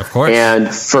program. Of course. And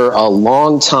for a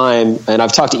long time, and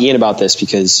I've talked to Ian about this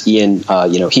because Ian,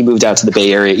 he moved out to the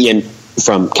Bay Area. Ian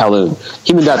from Kowloon,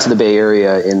 he moved out to the Bay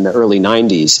Area in the early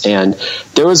 90s. And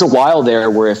there was a while there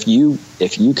where if you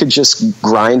could just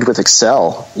grind with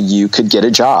Excel, you could get a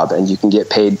job and you can get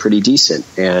paid pretty decent.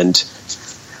 And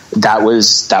that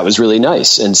was really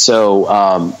nice. And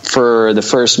so for the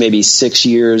first maybe 6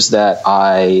 years that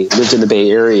I lived in the Bay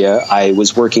Area, I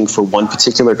was working for one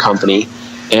particular company,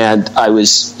 and I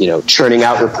was, churning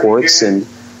out reports, and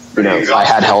I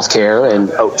had healthcare.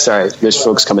 And sorry, there's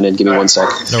folks coming in. Give me 1 sec.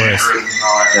 No worries.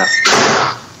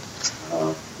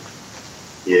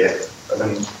 I've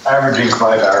been averaging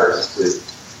 5 hours.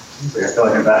 I feel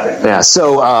like I'm back. Yeah.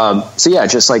 So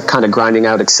just like kind of grinding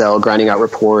out Excel, grinding out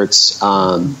reports.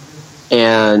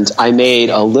 And I made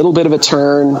a little bit of a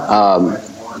turn,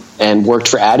 and worked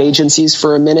for ad agencies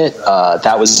for a minute.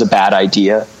 That was a bad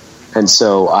idea. And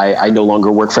so I no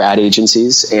longer work for ad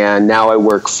agencies. And now I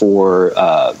work for,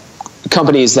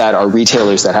 companies that are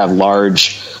retailers that have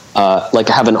large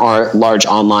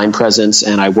online presence.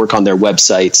 And I work on their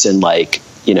websites and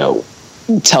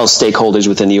tell stakeholders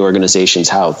within the organizations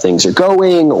how things are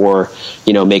going, or,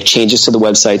 make changes to the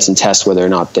websites and test whether or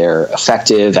not they're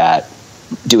effective at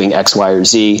doing X, Y, or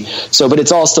Z. So, but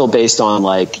it's all still based on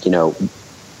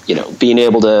being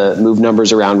able to move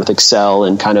numbers around with Excel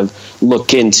and kind of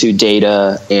look into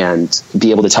data and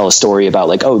be able to tell a story about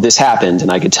this happened,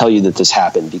 and I could tell you that this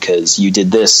happened because you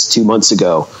did this 2 months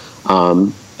ago.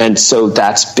 And so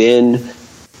that's been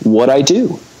what I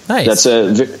do. Nice.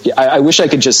 I wish I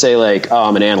could just say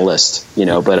I'm an analyst,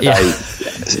 but yeah.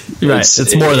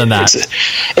 It's more than that.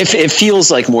 It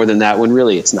feels like more than that when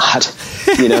really it's not,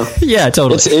 Yeah,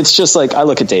 totally. It's just I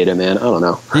look at data, man. I don't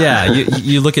know. Yeah.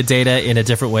 You look at data in a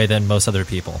different way than most other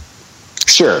people.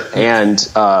 Sure. And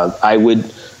I would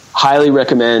highly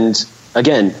recommend,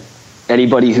 again,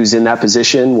 anybody who's in that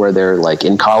position where they're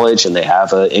in college and they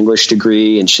have an English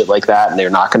degree and shit like that, and they're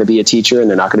not going to be a teacher and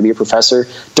they're not going to be a professor.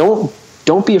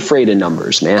 Don't be afraid of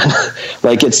numbers, man.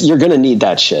 You're going to need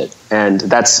that shit. And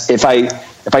that's, if I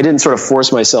didn't sort of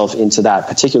force myself into that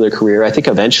particular career, I think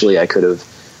eventually I could have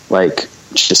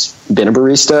just been a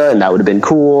barista, and that would have been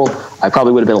cool. I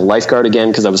probably would have been a lifeguard again,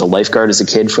 because I was a lifeguard as a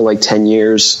kid for 10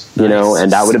 years, Nice.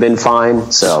 And that would have been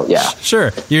fine. So yeah.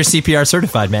 Sure. You're CPR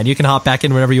certified, man. You can hop back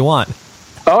in whenever you want.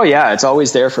 Oh yeah. It's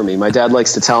always there for me. My dad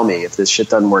likes to tell me if this shit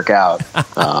doesn't work out,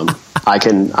 I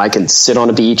can sit on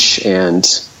a beach and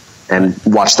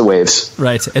watch the waves.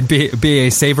 Right. And be a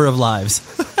saver of lives.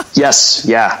 Yes.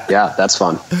 Yeah. That's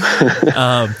fun.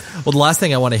 Well, the last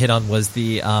thing I want to hit on was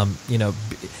the,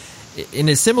 in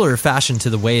a similar fashion to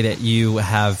the way that you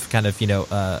have kind of,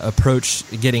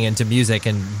 approached getting into music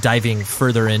and diving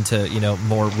further into,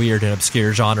 more weird and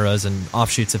obscure genres and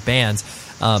offshoots of bands,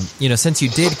 since you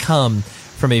did come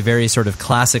from a very sort of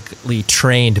classically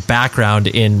trained background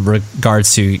in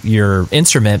regards to your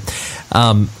instrument,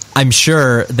 I'm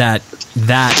sure that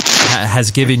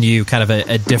has given you kind of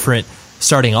a different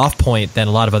starting off point than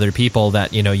a lot of other people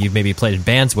that, you've maybe played in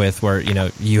bands with, where,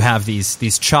 you have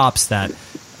these chops that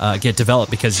get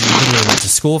developed because you literally went to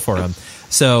school for them.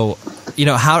 So,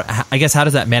 how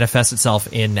does that manifest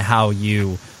itself in how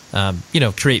you,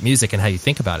 create music and how you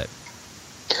think about it?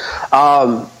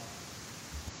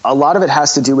 A lot of it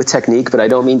has to do with technique, but I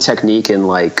don't mean technique in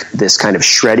this kind of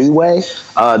shreddy way.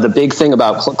 The big thing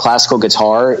about classical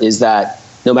guitar is that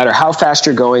no matter how fast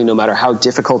you're going, no matter how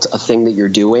difficult a thing that you're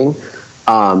doing,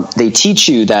 they teach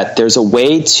you that there's a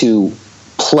way to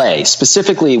play,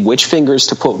 specifically which fingers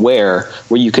to put where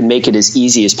you can make it as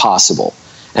easy as possible.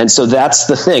 And so that's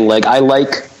the thing. I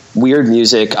like weird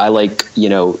music. I like,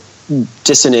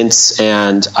 dissonance,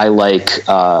 and I like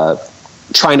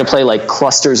trying to play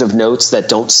clusters of notes that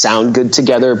don't sound good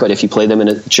together, but if you play them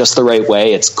in just the right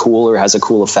way, it's cool or has a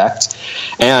cool effect.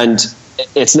 And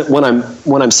it's when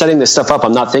I'm setting this stuff up,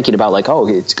 I'm not thinking about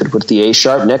it's good to put the A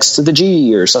sharp next to the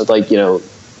G or something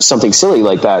something silly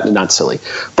like that. Not silly,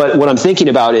 but what I'm thinking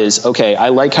about is, okay, I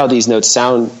like how these notes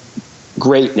sound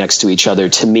great next to each other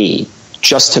to me,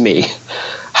 just to me.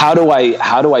 How do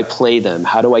I play them?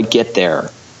 How do I get there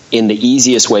in the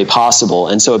easiest way possible?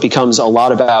 And so it becomes a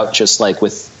lot about just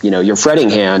with, your fretting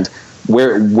hand,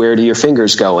 where do your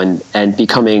fingers go, and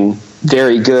becoming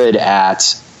very good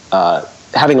at,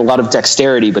 having a lot of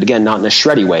dexterity, but again, not in a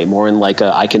shreddy way, more in like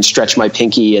I can stretch my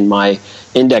pinky and my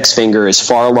index finger as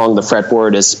far along the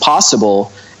fretboard as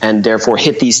possible, and therefore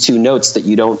hit these two notes that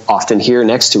you don't often hear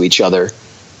next to each other.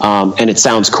 And it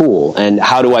sounds cool. And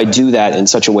how do I do that in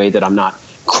such a way that I'm not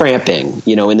cramping,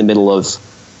 in the middle of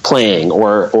playing,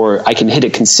 or I can hit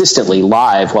it consistently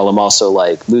live while I'm also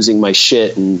like losing my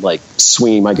shit and like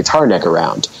swinging my guitar neck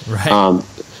around. Right.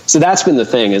 So that's been the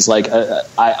thing, is like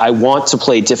I want to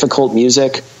play difficult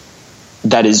music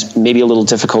that is maybe a little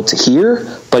difficult to hear,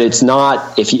 but it's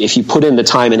not, if you put in the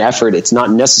time and effort, it's not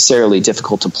necessarily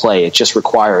difficult to play. It just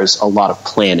requires a lot of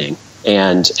planning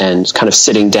and kind of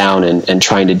sitting down and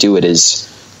trying to do it as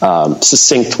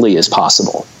succinctly as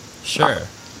possible. Sure.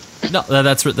 No,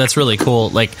 that's really cool.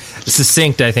 Like,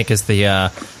 succinct, I think, is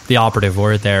the operative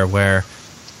word there, where,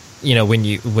 when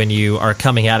you are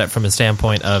coming at it from a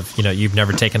standpoint of, you've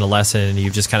never taken a lesson and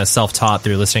you've just kind of self-taught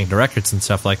through listening to records and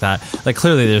stuff like that. Like,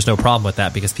 clearly there's no problem with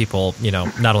that, because people,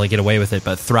 not only get away with it,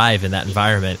 but thrive in that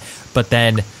environment. But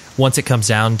then once it comes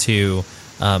down to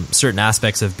certain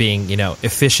aspects of being,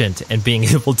 efficient and being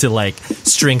able to like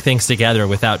string things together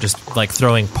without just like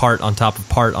throwing part on top of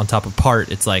part on top of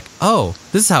part, it's like, oh,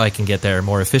 this is how I can get there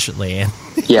more efficiently. And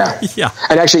yeah.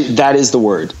 And actually, that is the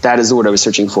word. That is the word I was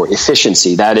searching for.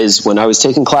 Efficiency. That is, when I was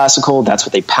taking classical, that's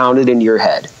what they pounded into your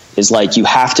head, is like, you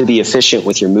have to be efficient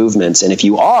with your movements. And if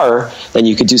you are, then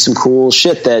you could do some cool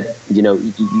shit that,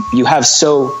 you have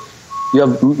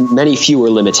many fewer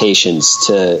limitations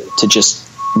to just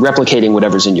replicating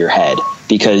whatever's in your head,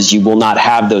 because you will not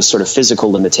have those sort of physical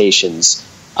limitations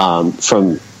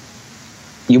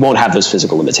you won't have those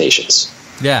physical limitations.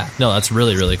 Yeah, no, that's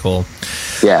really, really cool.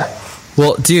 Yeah.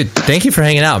 Well, dude, thank you for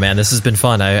hanging out, man. This has been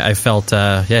fun. I felt,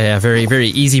 very, very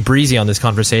easy breezy on this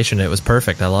conversation. It was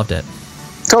perfect. I loved it.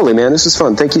 Totally, man. This was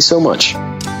fun. Thank you so much.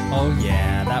 Oh,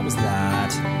 yeah, that was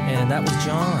that. And that was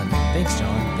John. Thanks,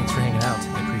 John. Thanks for hanging out.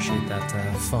 I appreciate that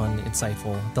fun,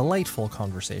 insightful, delightful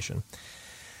conversation.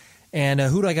 And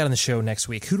who do I got on the show next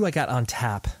week? Who do I got on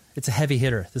tap? It's a heavy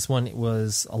hitter. This one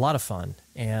was a lot of fun.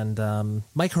 And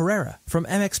Mike Herrera from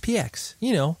MXPX,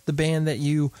 the band that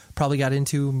you probably got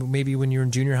into maybe when you were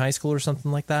in junior high school or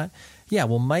something like that. Yeah,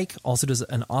 well, Mike also does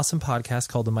an awesome podcast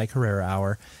called the Mike Herrera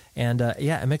Hour. And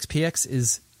MXPX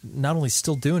is not only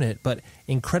still doing it, but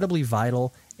incredibly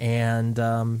vital. And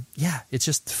it's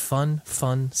just fun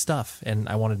stuff. And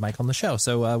I wanted Mike on the show.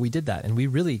 So we did that. And we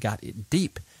really got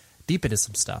deep into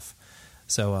some stuff.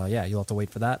 So you'll have to wait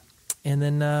for that. And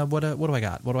then what do I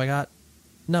got? What do I got?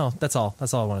 No, that's all.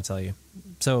 That's all I want to tell you.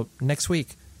 So next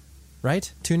week,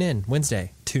 right? Tune in.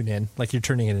 Wednesday. Tune in. Like you're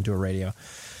turning it into a radio.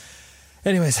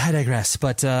 Anyways, I digress.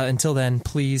 But until then,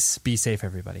 please be safe,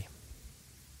 everybody.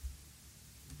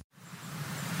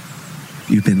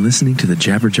 You've been listening to the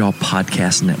Jabberjaw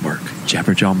Podcast Network.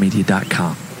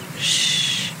 JabberjawMedia.com. Shh.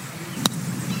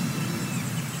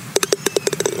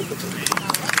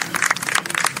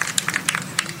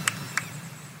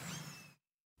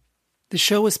 The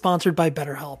show is sponsored by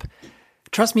BetterHelp.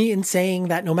 Trust me in saying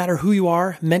that no matter who you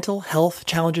are, mental health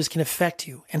challenges can affect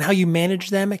you, and how you manage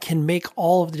them can make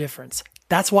all of the difference.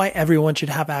 That's why everyone should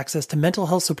have access to mental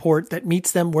health support that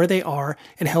meets them where they are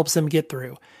and helps them get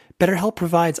through. BetterHelp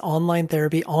provides online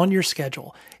therapy on your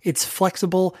schedule. It's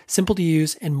flexible, simple to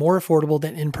use, and more affordable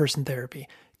than in-person therapy.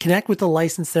 Connect with a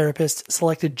licensed therapist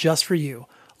selected just for you.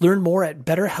 Learn more at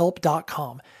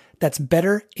BetterHelp.com. That's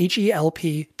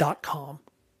BetterHelp.com.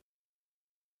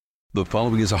 The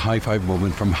following is a high five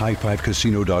moment from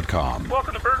highfivecasino.com.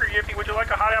 Welcome to Burger Yippee. Would you like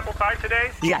a hot apple pie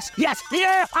today? Yes, yeah,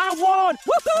 I won!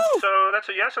 Woohoo! So that's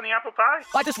a yes on the apple pie?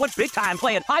 I just went big time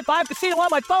playing High Five Casino on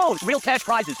my phone. Real cash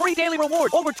prizes, free daily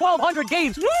rewards, over 1,200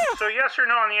 games. Yeah! So yes or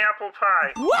no on the apple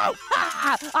pie? Whoa!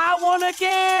 I won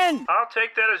again! I'll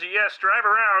take that as a yes. Drive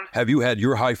around. Have you had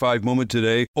your high five moment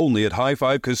today? Only at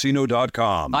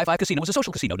highfivecasino.com. High Five Casino is a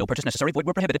social casino. No purchase necessary. Void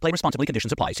where prohibited. Play responsibly.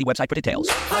 Conditions apply. See website for details.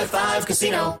 High Five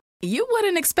Casino. You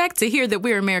wouldn't expect to hear that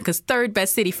we're America's third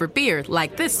best city for beer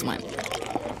like this one.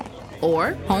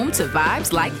 Or home to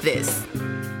vibes like this.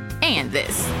 And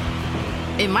this.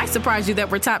 It might surprise you that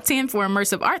we're top 10 for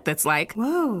immersive art that's like,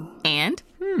 whoa. And,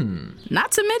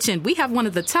 not to mention, we have one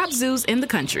of the top zoos in the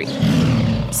country.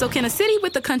 So can a city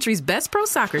with the country's best pro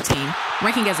soccer team,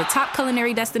 ranking as a top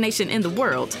culinary destination in the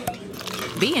world,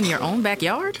 be in your own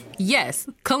backyard? Yes,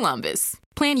 Columbus.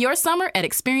 Plan your summer at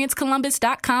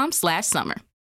experiencecolumbus.com/summer.